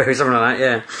 Mascarpone Baby, something like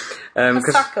that, yeah.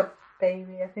 Masaka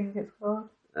Baby, I think it's called.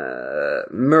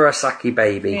 Murasaki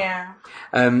Baby. Yeah.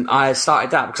 I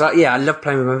started that because, I love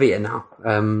playing with my Vita now.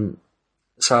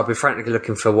 So I'll be frantically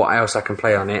looking for what else I can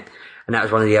play on it. And that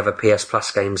was one of the other PS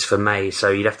Plus games for May,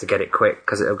 so you'd have to get it quick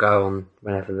because it'll go on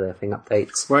whenever the thing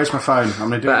updates. Where's my phone? I'm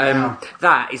going to do it now.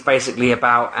 That is basically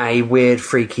about a weird,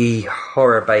 freaky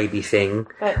horror baby thing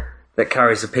that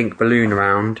carries a pink balloon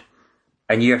around,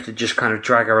 and you have to just kind of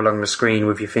drag her along the screen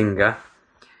with your finger,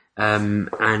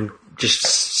 and just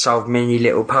solve many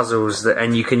little puzzles.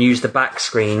 And you can use the back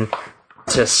screen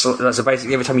to. So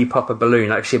basically, every time you pop a balloon,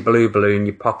 like if you see a blue balloon,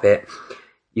 you pop it.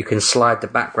 You can slide the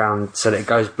background so that it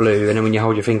goes blue, and then when you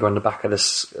hold your finger on the back of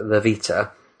the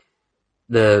Vita,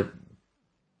 the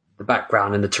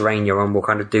background and the terrain you're on will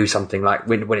kind of do something. Like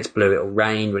when it's blue, it'll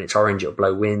rain. When it's orange, it'll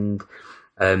blow wind.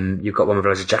 You've got one of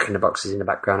those Jack-in-the-Boxes in the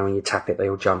background, and when you tap it, they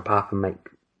all jump up and make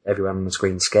everyone on the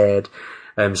screen scared.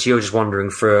 So you're just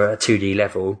wandering through a 2D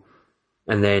level,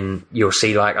 and then you'll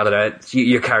see, like, I don't know,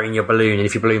 you're carrying your balloon, and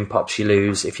if your balloon pops, you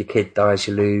lose. If your kid dies,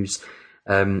 you lose.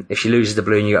 If she loses the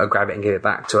balloon, you got to grab it and give it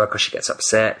back to her because she gets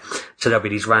upset. So there'll be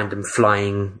these random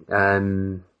flying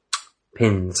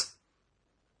pins,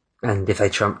 and if they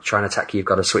try and attack you, you've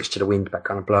got to switch to the wind back,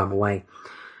 kind of blow them away.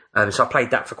 So I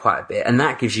played that for quite a bit, and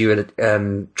that gives you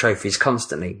trophies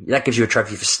constantly. That gives you a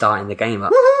trophy for starting the game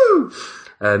up.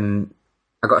 Woohoo!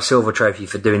 I got a silver trophy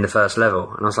for doing the first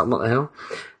level, and I was like, what the hell?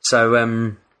 So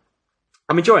I'm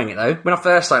enjoying it though. When I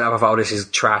first started up, I thought, this is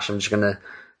trash, I'm just going to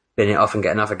bin it off and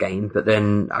get another game. But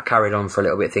then I carried on for a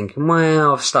little bit thinking,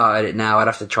 well, I've started it now, I'd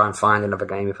have to try and find another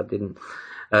game if I didn't.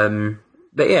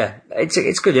 But yeah,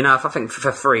 it's good enough, I think,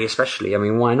 for free especially. I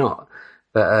mean, why not?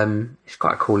 But it's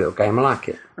quite a cool little game, I like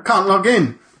it. I can't log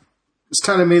in. It's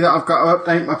telling me that I've got to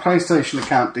update my PlayStation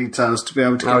account details to be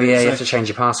able to get it. You have to change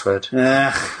your password.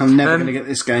 I'm never going to get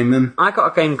this game then. I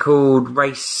got a game called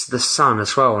Race the Sun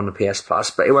as well on the PS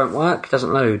Plus, but it won't work, it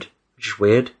doesn't load, which is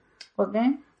weird. What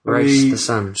game? Race the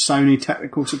Sun. Sony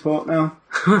technical support now?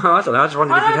 I don't know, I just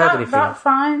wondered if you'd heard anything. That's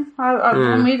fine.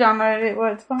 When we downloaded it, it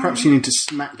worked fine. Perhaps you need to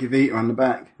smack your Vita on the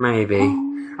back. Maybe.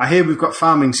 I hear we've got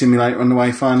Farming Simulator on the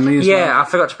way finally as well. Yeah, I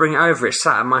forgot to bring it over. It's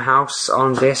sat at my house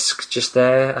on disc, just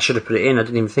there. I should have put it in. I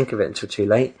didn't even think of it until too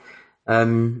late. But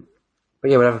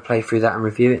yeah, we'll have a play through that and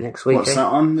review it next week. What's that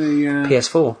on? The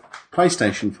PS4.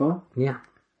 PlayStation 4? Yeah.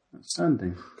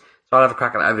 Outstanding. So I'll have a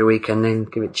crack at that over the weekend and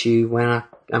then give it to you when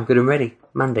I'm good and ready.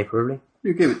 Monday, probably.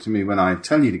 You give it to me when I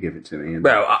tell you to give it to me.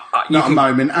 Well, not a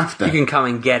moment after. You can come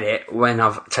and get it when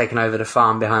I've taken over the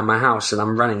farm behind my house and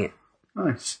I'm running it.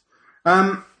 Nice.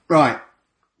 Right.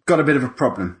 Got a bit of a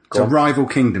problem. It's a rival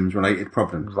kingdoms related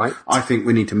problem. Right. I think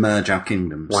we need to merge our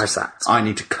kingdoms. Why is that? I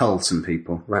need to cull some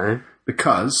people. Right.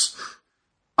 Because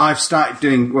I've started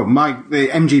doing, the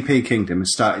MGP kingdom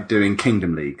has started doing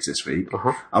kingdom leagues this week.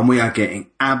 And we are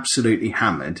getting absolutely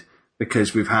hammered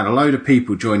because we've had a load of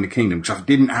people join the kingdom, because I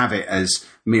didn't have it as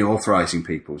me authorising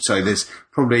people. So there's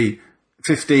probably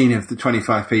 15 of the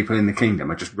 25 people in the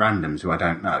kingdom are just randoms who I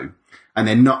don't know. And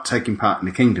they're not taking part in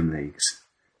the kingdom leagues.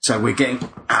 So we're getting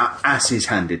our asses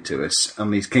handed to us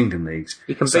on these kingdom leagues.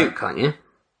 You can boot, can't you?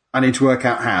 I need to work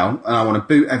out how, and I want to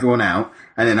boot everyone out,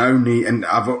 and then and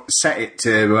I've set it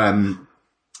to,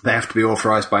 they have to be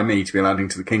authorised by me to be allowed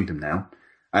into the kingdom now.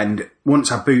 And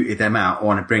once I've booted them out, I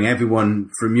want to bring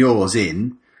everyone from yours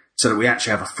in, so that we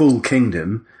actually have a full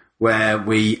kingdom where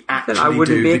we actually I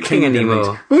wouldn't do be the a king kingdom anymore.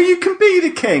 leagues. Well, you can be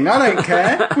the king. I don't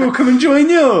care. We'll come and join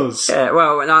yours. Yeah,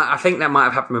 well, and I think that might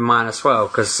have happened with mine as well,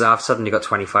 because I've suddenly got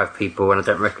 25 people and I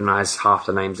don't recognise half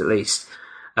the names at least.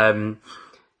 Because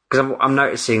I'm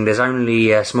noticing there's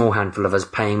only a small handful of us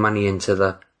paying money into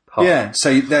the pot. Yeah,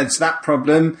 so there's that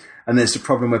problem, and there's the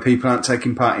problem where people aren't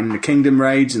taking part in the Kingdom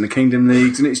raids and the Kingdom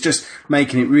leagues, and it's just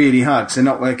making it really hard because they're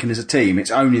not working as a team.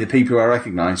 It's only the people who I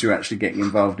recognise who are actually getting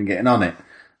involved and getting on it.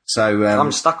 So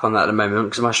I'm stuck on that at the moment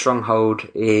because my stronghold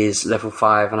is level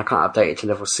 5 and I can't update it to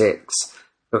level 6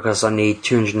 because I need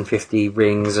 250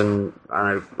 rings and, I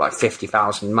don't know, like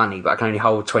 50,000 money, but I can only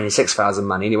hold 26,000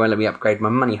 money and it won't let me upgrade my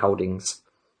money holdings.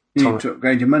 you need to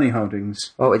upgrade your money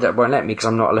holdings. Oh, it won't let me because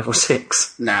I'm not a level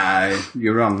 6. No,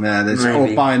 you're wrong there.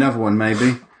 Or buy another one,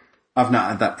 maybe. I've not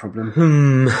had that problem.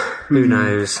 Who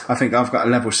knows? I think I've got a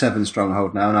level 7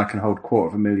 stronghold now and I can hold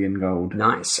 250,000 gold.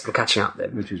 Nice. I'm catching up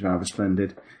then. Which is rather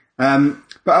splendid. But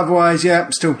otherwise, yeah,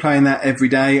 I'm still playing that every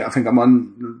day. I think I'm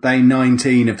on day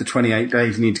 19 of the 28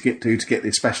 days you need to get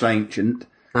the special ancient.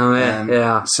 Oh, yeah,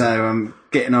 yeah. So I'm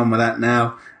getting on with that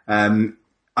now.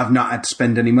 I've not had to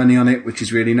spend any money on it, which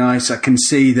is really nice. I can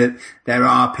see that there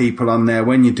are people on there,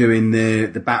 when you're doing the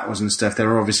battles and stuff, there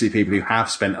are obviously people who have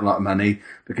spent a lot of money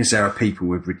because there are people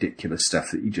with ridiculous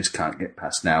stuff that you just can't get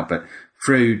past now. But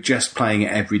through just playing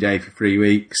it every day for 3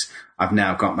 weeks, I've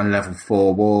now got my level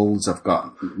 4 walls. I've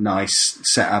got nice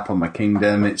setup on my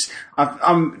kingdom.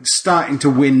 I'm starting to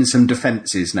win some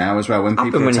defences now as well. When I've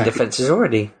people been winning defences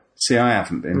already. See, I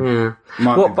haven't been. Yeah.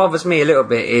 What bothers me a little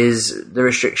bit is the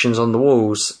restrictions on the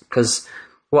walls, because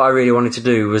what I really wanted to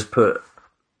do was put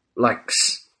like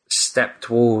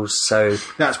stepped walls. So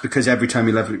that's because every time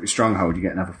you level up your stronghold, you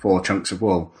get another 4 chunks of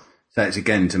wall. So it's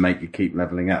again to make you keep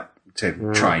levelling up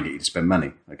to try and get you to spend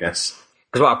money, I guess.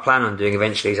 Because what I plan on doing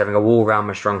eventually is having a wall around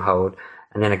my stronghold,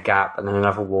 and then a gap, and then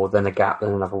another wall, then a gap,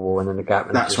 then another wall, and then a gap.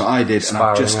 And that's what I did, and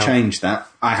I've just changed that.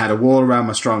 I had a wall around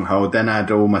my stronghold, then I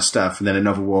had all my stuff, and then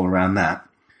another wall around that.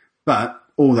 But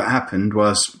all that happened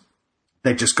was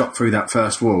they just got through that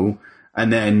first wall,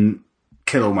 and then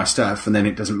kill all my stuff, and then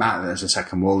it doesn't matter there's a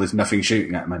second wall, there's nothing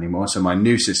shooting at them anymore. So my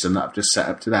new system that I've just set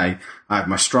up today, I have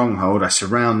my stronghold, I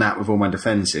surround that with all my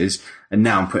defences, and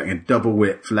now I'm putting a double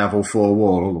width level 4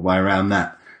 wall all the way around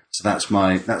that. So that's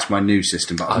my new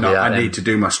system, but I need to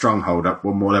do my stronghold up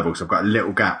one more level because I've got a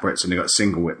little gap where it's only got a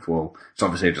single width wall. So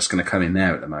obviously I'm just going to come in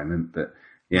there at the moment, but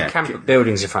yeah. You can put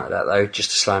buildings in front of that though,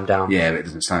 just to slow them down. Yeah, but it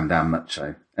doesn't slow them down much.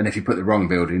 So, and if you put the wrong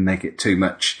building, they get too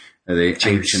much of the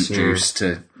ancient juice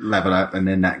to level up, and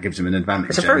then that gives them an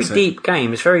advantage. It's a very deep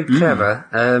game. It's very clever.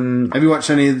 Have you watched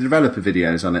any of the developer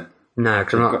videos on it? No,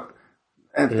 because I'm not.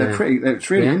 They're pretty. It's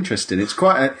really interesting. It's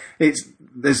quite.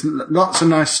 There's lots of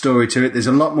nice story to it. There's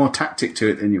a lot more tactic to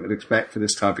it than you would expect for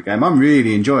this type of game. I'm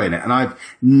really enjoying it, and I've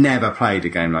never played a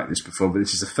game like this before. But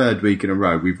this is the 3rd week in a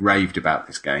row we've raved about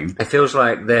this game. It feels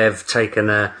like they've taken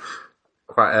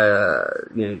quite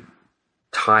a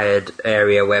tired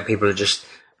area where people are just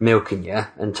milking you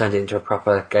and turned it into a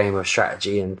proper game of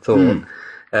strategy and thought.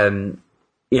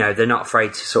 They're not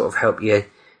afraid to sort of help you.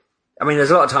 I mean,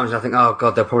 there's a lot of times I think, oh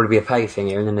god, there'll probably be a pay thing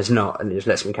here, and then there's not, and it just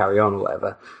lets me carry on or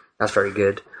whatever. That's very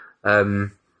good. I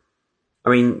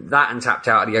mean, that and Tapped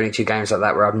Out are the only 2 games like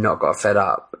that where I've not got fed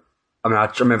up. I mean,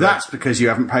 I remember... That's because you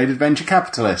haven't played Adventure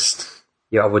Capitalist.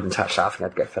 Yeah, I wouldn't touch that. I think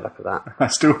I'd get fed up with that. I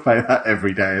still play that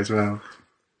every day as well.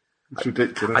 It's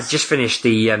ridiculous. I just finished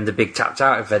the big Tapped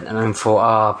Out event, and I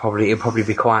thought, it'll probably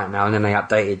be quiet now. And then they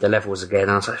updated the levels again,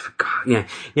 and I was like, God,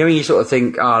 when you sort of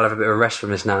think, I'll have a bit of a rest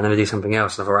from this now, and then I do something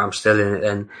else, and I thought, I'm still in it.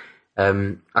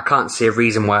 Then I can't see a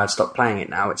reason why I'd stop playing it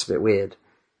now. It's a bit weird.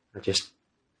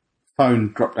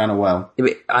 Phone dropped down a well.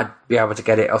 I'd be able to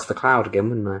get it off the cloud again,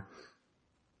 wouldn't I?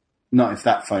 Not if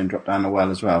that phone dropped down a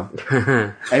well as well.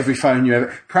 Every phone you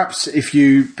ever... Perhaps if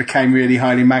you became really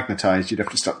highly magnetised, you'd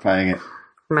have to stop playing it.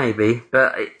 Maybe,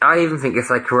 but I even think if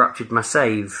they corrupted my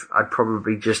save, I'd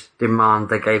probably just demand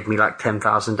they gave me like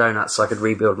 10,000 donuts so I could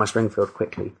rebuild my Springfield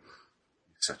quickly.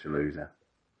 Such a loser.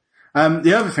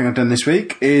 The other thing I've done this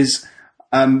week is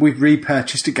we've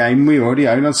repurchased a game we already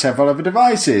own on several other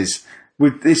devices.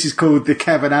 This is called the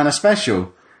Kevin Anna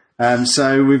Special.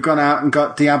 So we've gone out and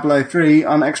got Diablo 3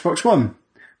 on Xbox One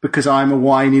because I'm a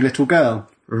whiny little girl.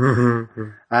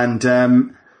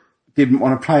 And didn't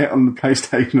want to play it on the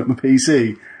PlayStation, on the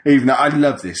PC, even though I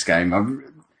love this game.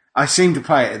 I seem to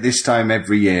play it at this time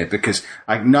every year because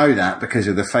I know that because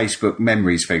of the Facebook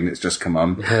memories thing that's just come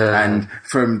on. And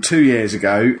from 2 years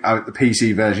ago, the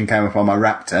PC version came up on my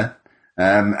Raptor.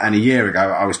 And a year ago,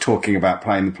 I was talking about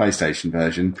playing the PlayStation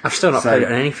version. I've still not played it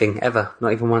on anything, ever.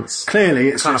 Not even once. Clearly,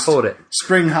 it's can't afford it.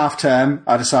 Spring half term,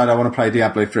 I decided I want to play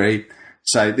Diablo 3.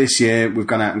 So this year, we've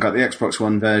gone out and got the Xbox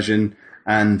One version,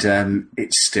 and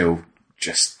it's still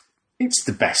it's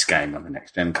the best game on the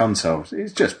next-gen consoles.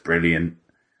 It's just brilliant.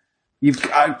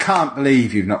 I can't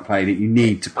believe you've not played it. You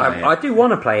need to play it. I do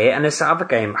want to play it, and there's that other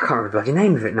game. I can't remember the bloody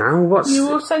name of it now. What's You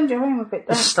will send you home with it.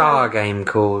 the Star game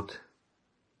called?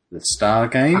 The Star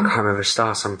game? I can't remember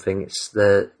Star something. It's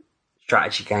the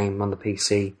strategy game on the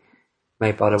PC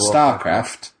made by the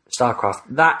StarCraft.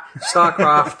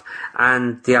 StarCraft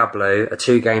and Diablo are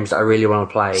two games that I really want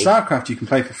to play. StarCraft you can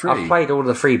play for free. I've played all of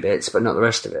the free bits, but not the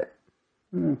rest of it.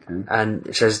 Okay. And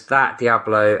it says that,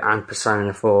 Diablo and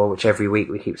Persona 4, which every week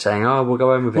we keep saying, oh, we'll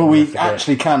go home with it. Well, we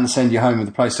actually can send you home with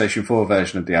the PlayStation 4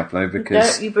 version of Diablo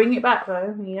because... You bring it back,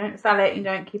 though. You don't sell it, you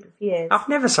don't keep it for years. I've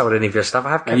never sold any of your stuff.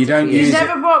 I have kept you don't it for years. use You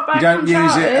never brought back You don't use it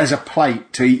Uncharted? as a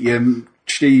plate to eat your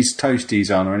cheese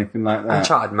toasties on or anything like that.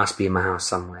 Uncharted must be in my house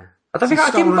somewhere. I don't think You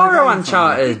I didn't stole borrow a game from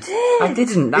Uncharted. I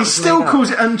didn't. That He was still made up. calls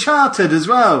it Uncharted as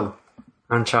well.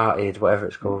 Uncharted, whatever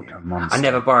it's called. You're a monster. I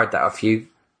never borrowed that off you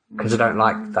because I don't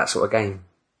like that sort of game.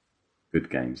 Good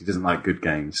games. He doesn't like good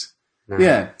games. No.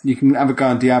 Yeah, you can have a go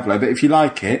on Diablo, but if you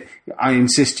like it, I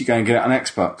insist you go and get it on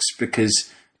Xbox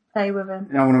because Play with him.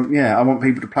 I want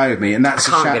people to play with me, and that's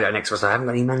I can't get it on Xbox. I haven't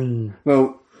got any money.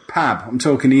 Well, Pab, I'm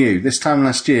talking to you. This time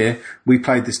last year, we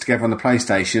played this together on the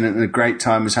PlayStation, and a great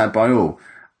time was had by all.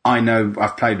 I know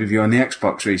I've played with you on the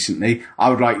Xbox recently.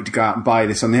 I would like you to go out and buy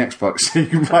this on the Xbox so you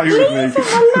can play with me.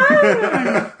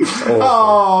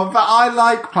 Oh, but I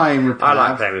like playing with Pab. I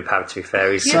like playing with Pab, to be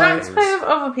fair. He's You like to play with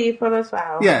other people as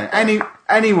well. Yeah,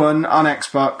 anyone on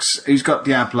Xbox who's got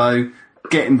Diablo,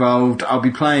 get involved. I'll be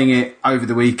playing it over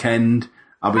the weekend.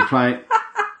 I'll be playing...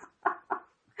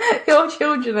 Your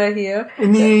children are here.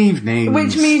 In the evenings.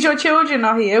 Which means your children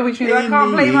are here, which means I In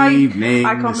can't the play my evenings.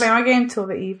 I can't play my game till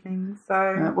the evening.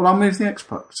 So Well, I'll move the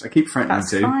Xbox. I keep threatening that's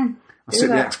to. fine. I'll Do sit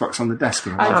that. the Xbox on the desk.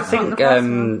 If I I I like just it. want think the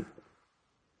person.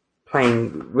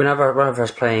 playing whenever I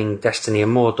was playing Destiny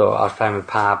and Mordor, I was playing with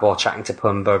Pab or chatting to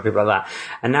Pumba or people like that.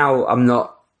 And now I'm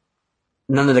not.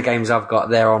 None of the games I've got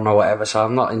they're on or whatever, so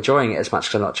I'm not enjoying it as much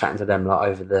because I'm not chatting to them like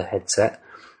over the headset.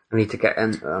 I need to get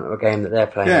a game that they're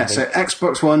playing. Yeah, so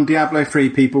Xbox One, Diablo 3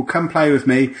 people, come play with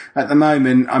me. At the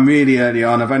moment, I'm really early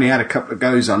on. I've only had a couple of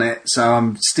goes on it, so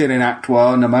I'm still in Act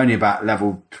 1. I'm only about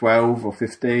level 12 or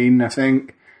 15, I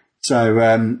think. So,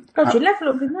 God, you level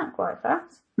up in that quite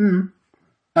fast.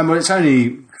 well, it's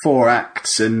only 4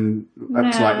 acts and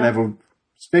up to like Yeah. level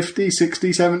 50,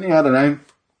 60, 70, I don't know.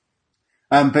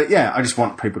 But yeah, I just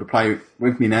want people to play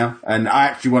with me now, and I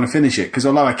actually want to finish it, because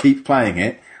although I keep playing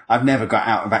it, I've never got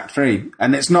out of Act 3.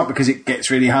 And it's not because it gets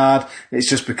really hard, it's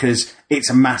just because it's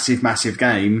a massive, massive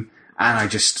game, and I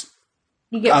just...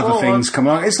 You get other bored. things come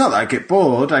along. It's not that I get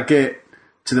bored, I get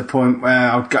to the point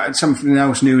where I've got something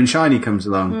else new and shiny comes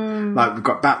along. Like, we've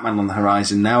got Batman on the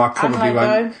horizon now, I probably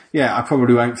won't... Yeah, I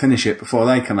probably won't finish it before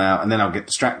they come out, and then I'll get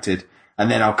distracted. And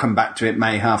then I'll come back to it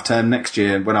May half term next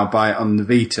year when I'll buy it on the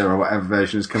Vita or whatever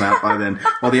version has come out by then,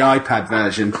 or the iPad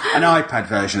version. An iPad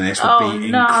version of this would be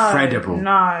incredible.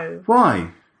 No. Why?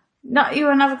 No, you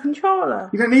won't have a controller.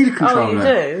 You don't need a controller. Oh,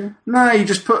 you do? No, you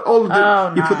just put all of the.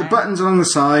 Oh, you put the no. buttons along the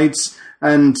sides,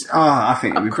 and I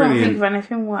think it'd I be couldn't think brilliant. of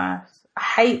anything worse. I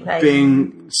hate playing.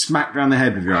 Being smacked round the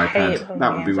head with your hate iPad, playing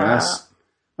that would be games worse.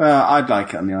 I'd like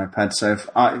it on the iPad. So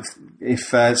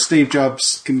if Steve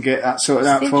Jobs can get that sorted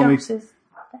out Steve for Jobs me. is...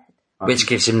 which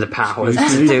gives him the powers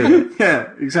to do it.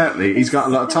 Yeah, exactly. He's got a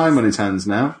lot of time on his hands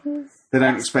now. They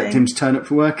don't expect him to turn up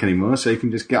for work anymore, so he can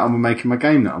just get on with making my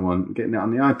game that I want, and getting it on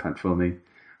the iPad for me.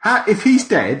 If he's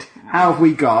dead, how have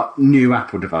we got new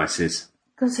Apple devices?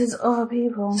 Because there's other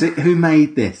people. So who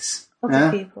made this? Other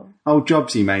people. Old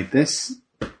Jobsy made this.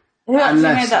 Who actually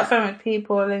Unless- made that phone with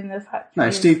people in the factory? No,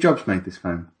 Steve Jobs made this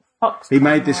phone. Fox He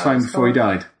made this phone before he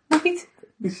died. died.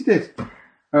 Yes, he did.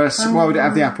 Or else, why would it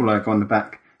have the Apple logo on the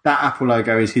back? That Apple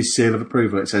logo is his seal of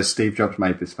approval. It says Steve Jobs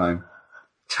made this phone.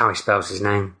 That's how he spells his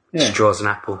name. Yeah. Just draws an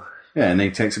apple. Yeah, and he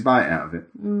takes a bite out of it.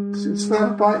 Does it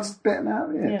have bites bitten out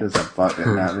of it? Yeah, it does have a bite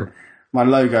bitten out of it. My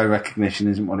logo recognition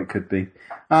isn't what it could be.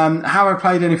 Have I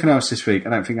played anything else this week?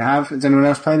 I don't think I have. Has anyone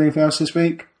else played anything else this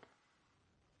week?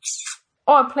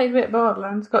 Oh, I played a bit of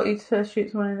Borderlands. Got you to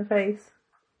shoot someone in the face.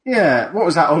 Yeah, what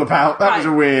was that all about? That was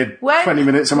a weird 20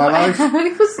 minutes of my life.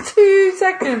 It was 2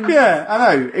 seconds. Yeah,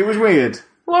 I know. It was weird.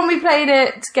 When we played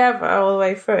it together all the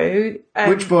way through.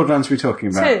 Which Borderlands are we talking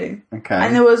about? 2. Okay.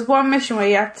 And there was one mission where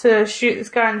you had to shoot this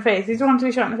guy in the face. He just wanted to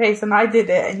be shot in the face, and I did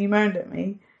it, and you moaned at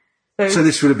me. So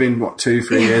this would have been,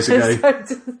 2-3 years ago? So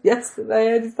just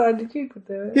yesterday I decided you could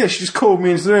do it. Yeah, she just called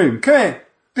me into the room. Come here,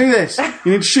 do this.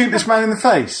 You need to shoot this man in the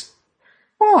face.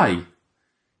 Why?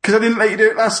 Because I didn't let you do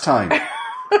it last time.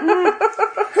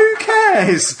 Who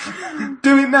cares?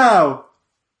 Do it now.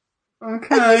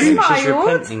 Okay. She's Smiled.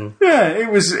 repenting. Yeah, it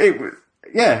was.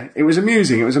 yeah, it was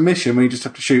amusing. It was a mission where you just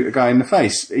have to shoot a guy in the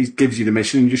face. He gives you the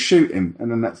mission and you just shoot him,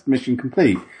 and then that's the mission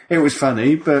complete. It was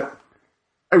funny, but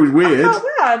it was weird. I felt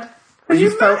bad. Well,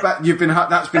 you felt that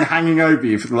that's been hanging over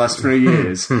you for the last 3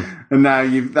 years, and now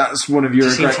that's one of your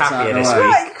regrets out of the way.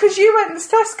 Right, because you went to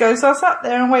Tesco, so I sat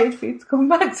there and waited for you to come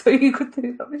back so you could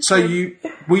do something. So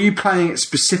were you playing it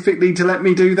specifically to let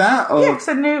me do that? Or? Yeah, because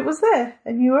I knew it was there,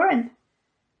 and you were in.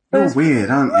 You're weird,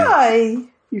 aren't you? Why?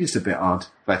 You're just a bit odd,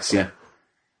 bless you.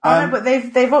 I know, but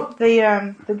they've upped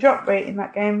the drop rate in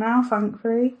that game now,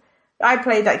 thankfully. I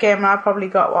played that game and I probably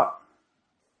got,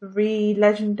 3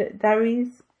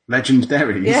 legendaries?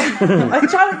 Legendaries? Yeah. I'm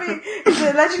trying to be... Is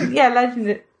it legend? Yeah,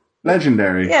 legendary.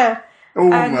 Legendary? Yeah. All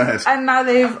one word. And now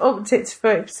they've upped it to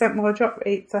 30% more drop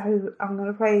rate, so I'm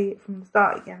going to play it from the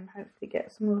start again and hopefully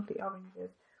get some lovely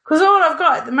oranges. Because all I've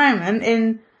got at the moment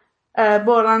in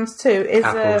Borderlands 2 is...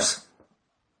 Apples.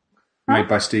 Made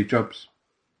by Steve Jobs.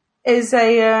 Is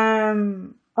a...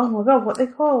 oh my god, what are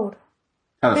they called?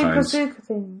 Big Telephones. bazooka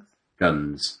things.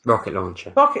 Guns. Rocket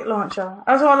launcher. Rocket launcher.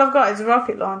 That's all I've got is a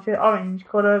rocket launcher, orange,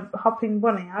 called a hopping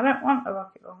bunny. I don't want a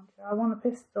rocket launcher. I want a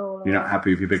pistol. You're not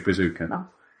happy with your big bazooka? No.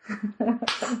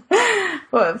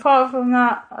 But apart from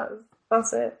that,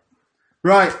 that's it.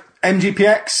 Right,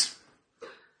 MGPX.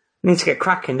 We need to get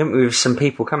cracking, don't we, with some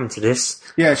people coming to this?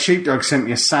 Yeah, Sheepdog sent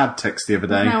me a sad text the other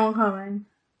day. No one coming.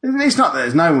 It's not that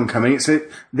there's no one coming, it's that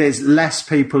there's less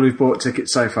people who've bought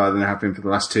tickets so far than there have been for the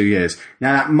last 2 years.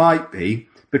 Now, that might be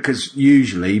because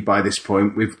usually by this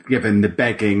point we've given the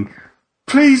begging,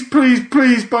 please, please,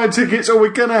 please buy tickets or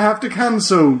we're going to have to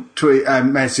cancel tweet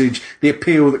message, the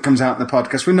appeal that comes out in the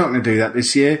podcast. We're not going to do that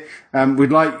this year.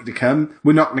 We'd like you to come.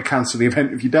 We're not going to cancel the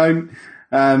event if you don't.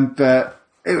 But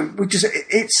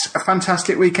it's a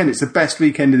fantastic weekend. It's the best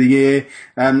weekend of the year.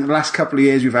 The last couple of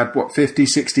years we've had, 50,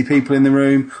 60 people in the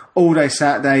room, all day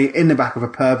Saturday in the back of a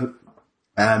pub.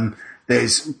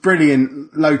 There's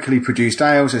brilliant locally produced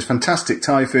ales, there's fantastic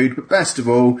Thai food, but best of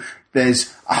all,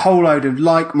 there's a whole load of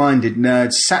like-minded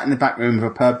nerds sat in the back room of a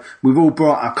pub. We've all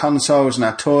brought our consoles and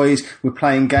our toys. We're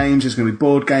playing games. There's going to be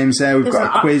board games there. We've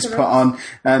got a quiz put on.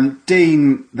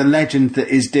 Dean, the legend that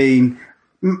is Dean,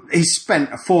 he's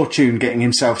spent a fortune getting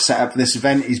himself set up for this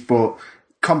event. He's bought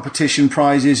competition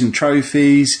prizes and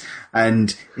trophies,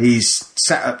 and he's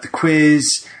set up the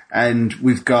quiz. And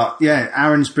we've got,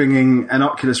 Aaron's bringing an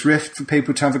Oculus Rift for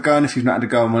people to have a go on if you've not had a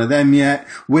go on one of them yet.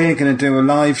 We're going to do a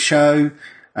live show.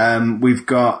 We've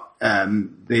got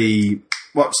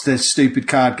what's the stupid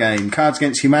card game? Cards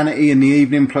Against Humanity in the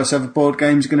evening, plus other board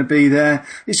games are going to be there.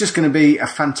 It's just going to be a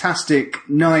fantastic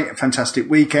night, a fantastic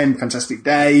weekend, fantastic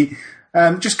day.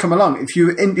 Just come along. If you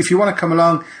want to come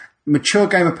along,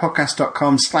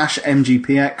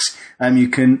 maturegamerpodcast.com/MGPX, you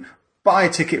can buy a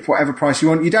ticket for whatever price you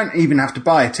want. You don't even have to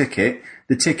buy a ticket.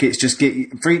 The tickets just get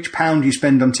you, for each £1 you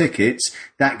spend on tickets,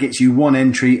 that gets you one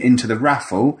entry into the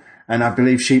raffle. And I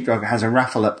believe Sheepdog has a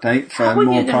raffle update for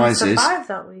more prizes. How are you going to survive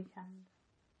that weekend?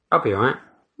 I'll be alright.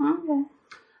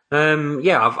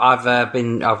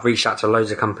 Okay. I've reached out to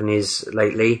loads of companies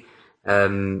lately.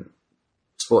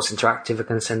 Sports Interactive are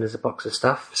going to send us a box of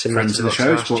stuff. Friends of the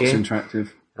show, Sports Interactive.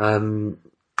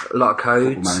 A lot of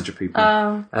codes. Manager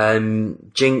people.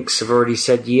 Jinx have already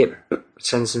said, yep,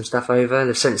 send some stuff over.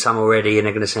 They've sent some already and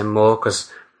they're going to send more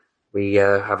because we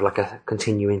have like a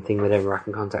continuing thing whenever I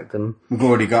can contact them. We've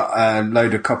already got a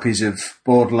load of copies of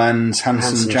Borderlands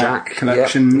Handsome Jack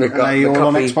collection. Yep. Are they all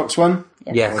on Xbox One?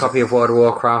 Yeah, a copy of World of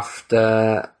Warcraft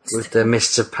with the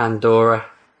Mists of Pandora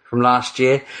from last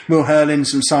year. We'll hurl in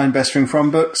some signed Best Thing From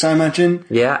books, I imagine.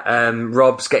 Yeah,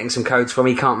 Rob's getting some codes for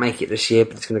me. He can't make it this year,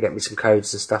 but he's going to get me some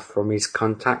codes and stuff from his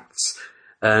contacts.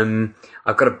 I've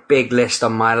got a big list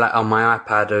on my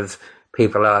iPad of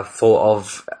people I've thought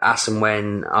of as and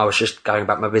when I was just going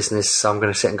about my business, so I'm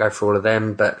going to sit and go through all of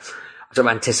them, but I don't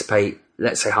anticipate,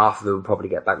 let's say half of them will probably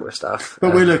get back with stuff.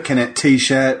 But we're looking at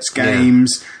T-shirts,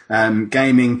 games,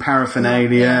 gaming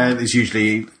paraphernalia. There's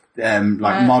usually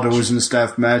models and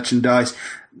stuff, merchandise.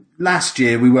 Last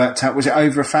year we worked out, was it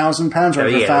over £1,000? A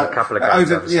couple of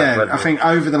grand. I think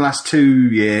over the last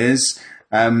 2 years,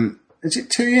 is it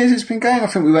 2 years it's been going? I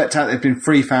think we worked out there'd been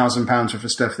 £3,000 worth of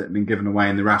stuff that had been given away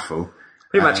in the raffle.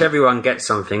 Pretty much everyone gets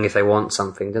something if they want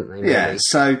something, don't they? Really? Yeah,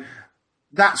 so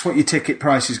that's what your ticket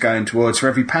price is going towards. For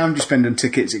every £1 you spend on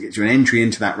tickets, it gets you an entry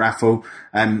into that raffle.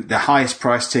 The highest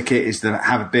price ticket is the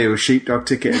Have a Beer with Sheepdog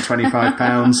ticket at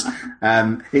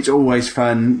 £25. It's always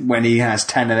fun when he has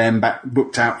 10 of them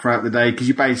booked out throughout the day, because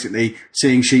you're basically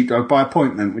seeing Sheepdog by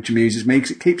appointment, which amuses me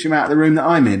because it keeps him out of the room that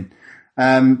I'm in.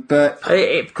 But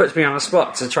it puts me on the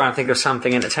spot to try and think of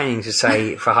something entertaining to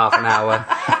say for half an hour.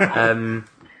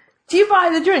 Do you buy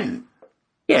the drink?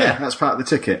 Yeah, that's part of the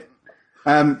ticket.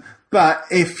 But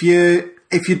if you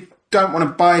don't want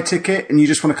to buy a ticket and you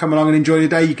just want to come along and enjoy the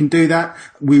day, you can do that.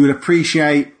 We would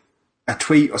appreciate a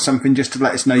tweet or something just to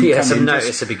let us know you come in. Some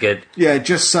notice would be good. Yeah,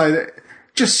 just so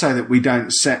that we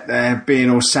don't sit there being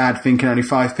all sad thinking only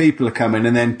 5 people are coming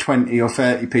and then 20 or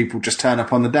 30 people just turn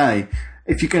up on the day.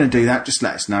 If you're going to do that, just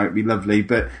let us know. It'd be lovely.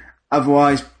 But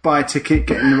otherwise, buy a ticket,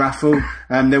 get in the raffle.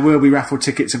 There will be raffle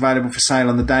tickets available for sale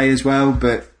on the day as well.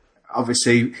 But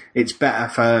obviously, it's better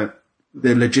for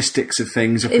the logistics of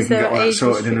things if we can get all that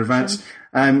sorted in advance.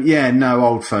 No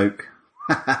old folk.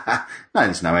 No,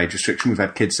 there's no age restriction. We've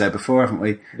had kids there before, haven't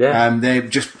we? Yeah. They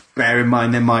just bear in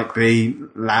mind there might be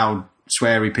loud,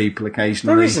 sweary people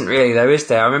occasionally. There isn't really, though, is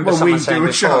there? I remember someone saying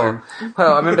before.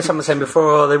 Well, I remember someone saying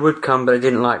before, they would come, but they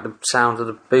didn't like the sound of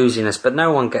the booziness. But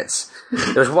no one gets.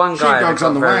 There was one guy that got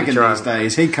on the very wagon drunk, these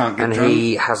days. He can't get and drunk.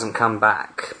 he hasn't come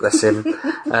back. Bless him.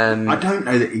 I don't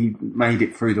know that he made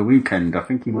it through the weekend. I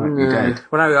think he might be dead.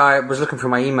 Well, no, I was looking through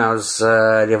my emails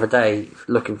the other day,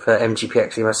 looking for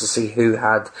MGPX emails to see who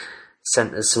had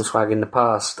sent us some swag in the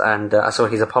past, and I saw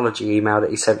his apology email that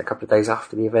he sent a couple of days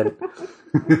after the event,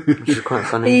 which is quite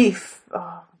funny.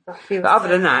 But other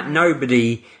than that,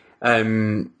 nobody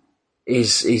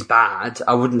is bad.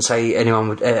 I wouldn't say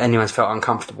anyone's felt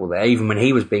uncomfortable there, even when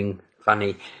he was being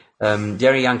funny. The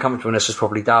only uncomfortableness was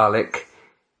probably Dalek.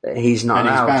 He's not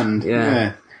allowed. His band,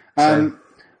 yeah.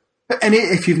 And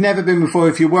if you've never been before,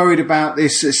 if you're worried about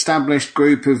this established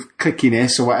group of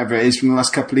clickiness or whatever it is from the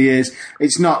last couple of years,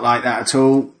 it's not like that at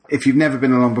all. If you've never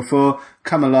been along before,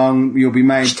 come along. You'll be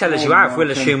made. Just tell us you have.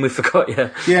 We'll assume we forgot you.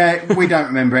 Yeah, we don't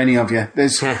remember any of you.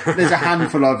 There's a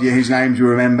handful of you whose names we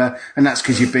remember, and that's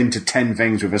because you've been to 10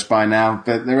 things with us by now.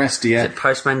 But the rest of you, is it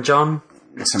Postman John,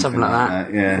 something like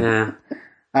that. Yeah.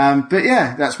 But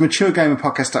yeah, that's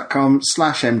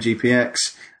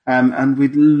maturegamerpodcast.com/mgpx. And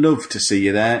we'd love to see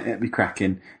you there. It'd be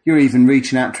cracking. You're even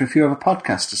reaching out to a few other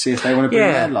podcasts to see if they want to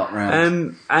bring their lot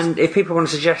round. And if people want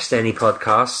to suggest any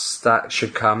podcasts that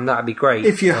should come, that'd be great.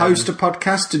 If you host a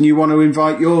podcast and you want to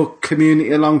invite your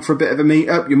community along for a bit of a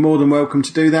meet-up, you're more than welcome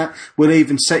to do that. We'll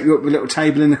even set you up with a little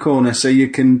table in the corner so you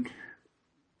can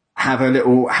have a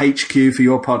little HQ for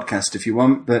your podcast if you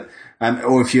want. But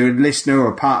or if you're a listener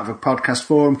or a part of a podcast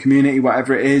forum, community,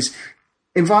 whatever it is,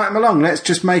 invite them along. Let's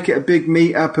just make it a big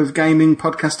meet-up of gaming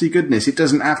podcasty goodness. It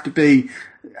doesn't have to be,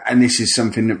 and this is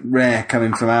something rare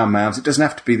coming from our mouths, it doesn't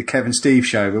have to be the Kevin Steve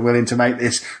show. We're willing to make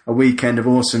this a weekend of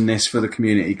awesomeness for the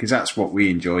community because that's what we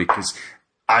enjoy. Because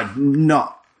I'm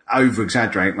not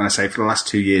over-exaggerate when I say for the last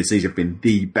 2 years these have been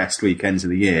the best weekends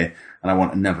of the year, and I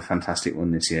want another fantastic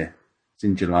one this year. It's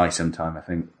in July sometime, I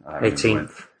think.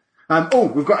 18th.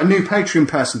 We've got a new Patreon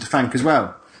person to thank as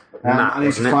well. Matt, I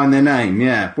need to find their name,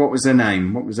 yeah. What was their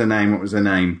name?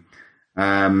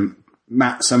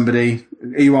 Matt somebody.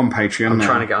 Are you on Patreon now? I'm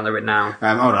trying to get on it now.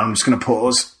 Hold on, I'm just going to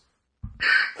pause.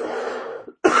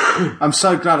 I'm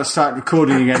so glad I started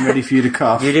recording again, ready for you to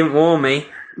cough. You didn't warn me.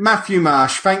 Matthew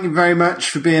Marsh, thank you very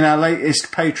much for being our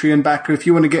latest Patreon backer. If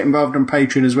you want to get involved on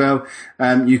Patreon as well,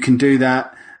 you can do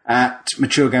that at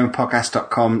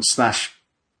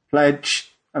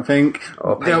maturegamerpodcast.com/pledge, I think.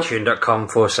 Or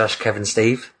patreon.com/Kevin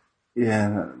Steve.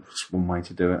 Yeah, that's one way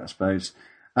to do it, I suppose.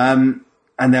 And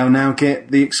they'll now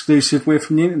get the exclusive We're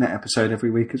from the Internet episode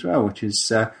every week as well, which is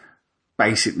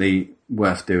basically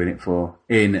worth doing it for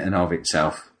in and of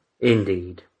itself.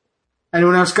 Indeed.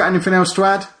 Anyone else got anything else to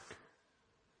add?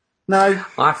 No?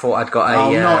 I thought I'd got a...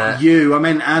 Oh, not you. I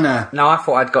meant Anna. No, I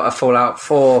thought I'd got a Fallout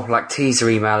 4 teaser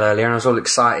email earlier, and I was all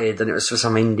excited, and it was for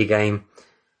some indie game.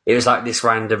 It was like this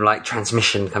random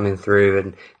transmission coming through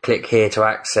and click here to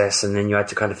access, and then you had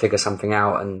to kind of figure something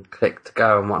out and click to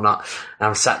go and whatnot. And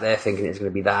I'm sat there thinking it's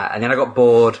going to be that. And then I got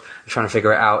bored trying to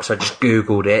figure it out, so I just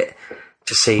Googled it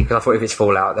to see, because I thought if it's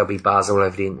Fallout, there'll be buzz all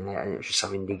over the internet, and it was just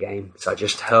some indie game. So I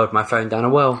just hurled my phone down a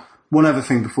well. One other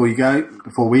thing before we go,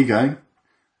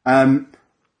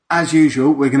 as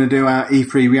usual, we're going to do our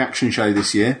E3 reaction show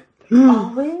this year.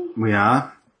 Are we? We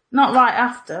are. Not right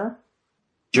after.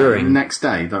 During. The next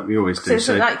day, like we always do.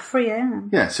 So it's like 3 a.m.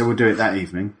 Yeah, so we'll do it that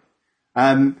evening.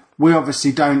 We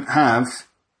obviously don't have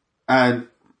an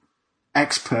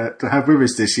expert to have with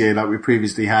us this year like we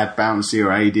previously had, Bouncy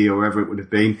or AD or whoever it would have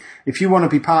been. If you want to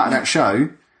be part of that show,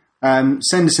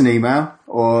 send us an email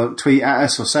or tweet at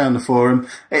us or say on the forum.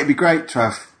 It'd be great to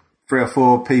have 3 or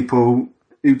 4 people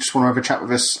who just want to have a chat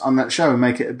with us on that show and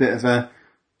make it a bit of a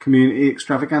community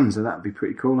extravaganza. That'd be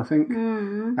pretty cool, I think.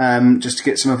 Just to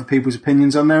get some other people's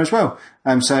opinions on there as well.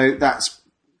 So that's a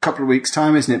couple of weeks'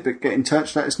 time, isn't it? But get in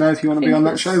touch, let us know if you want to be on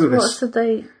that show with us. What's the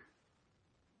date?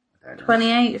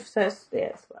 28th, so it's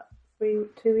what, 2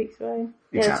 weeks away?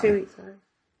 Exactly. Yeah, 2 weeks away.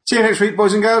 See you next week,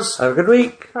 boys and girls. Have a good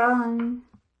week. Bye.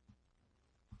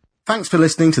 Thanks for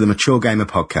listening to the Mature Gamer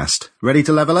Podcast. Ready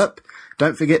to level up?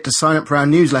 Don't forget to sign up for our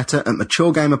newsletter at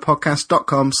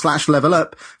maturegamerpodcast.com/level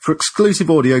up for exclusive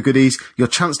audio goodies, your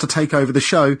chance to take over the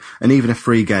show, and even a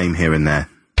free game here and there.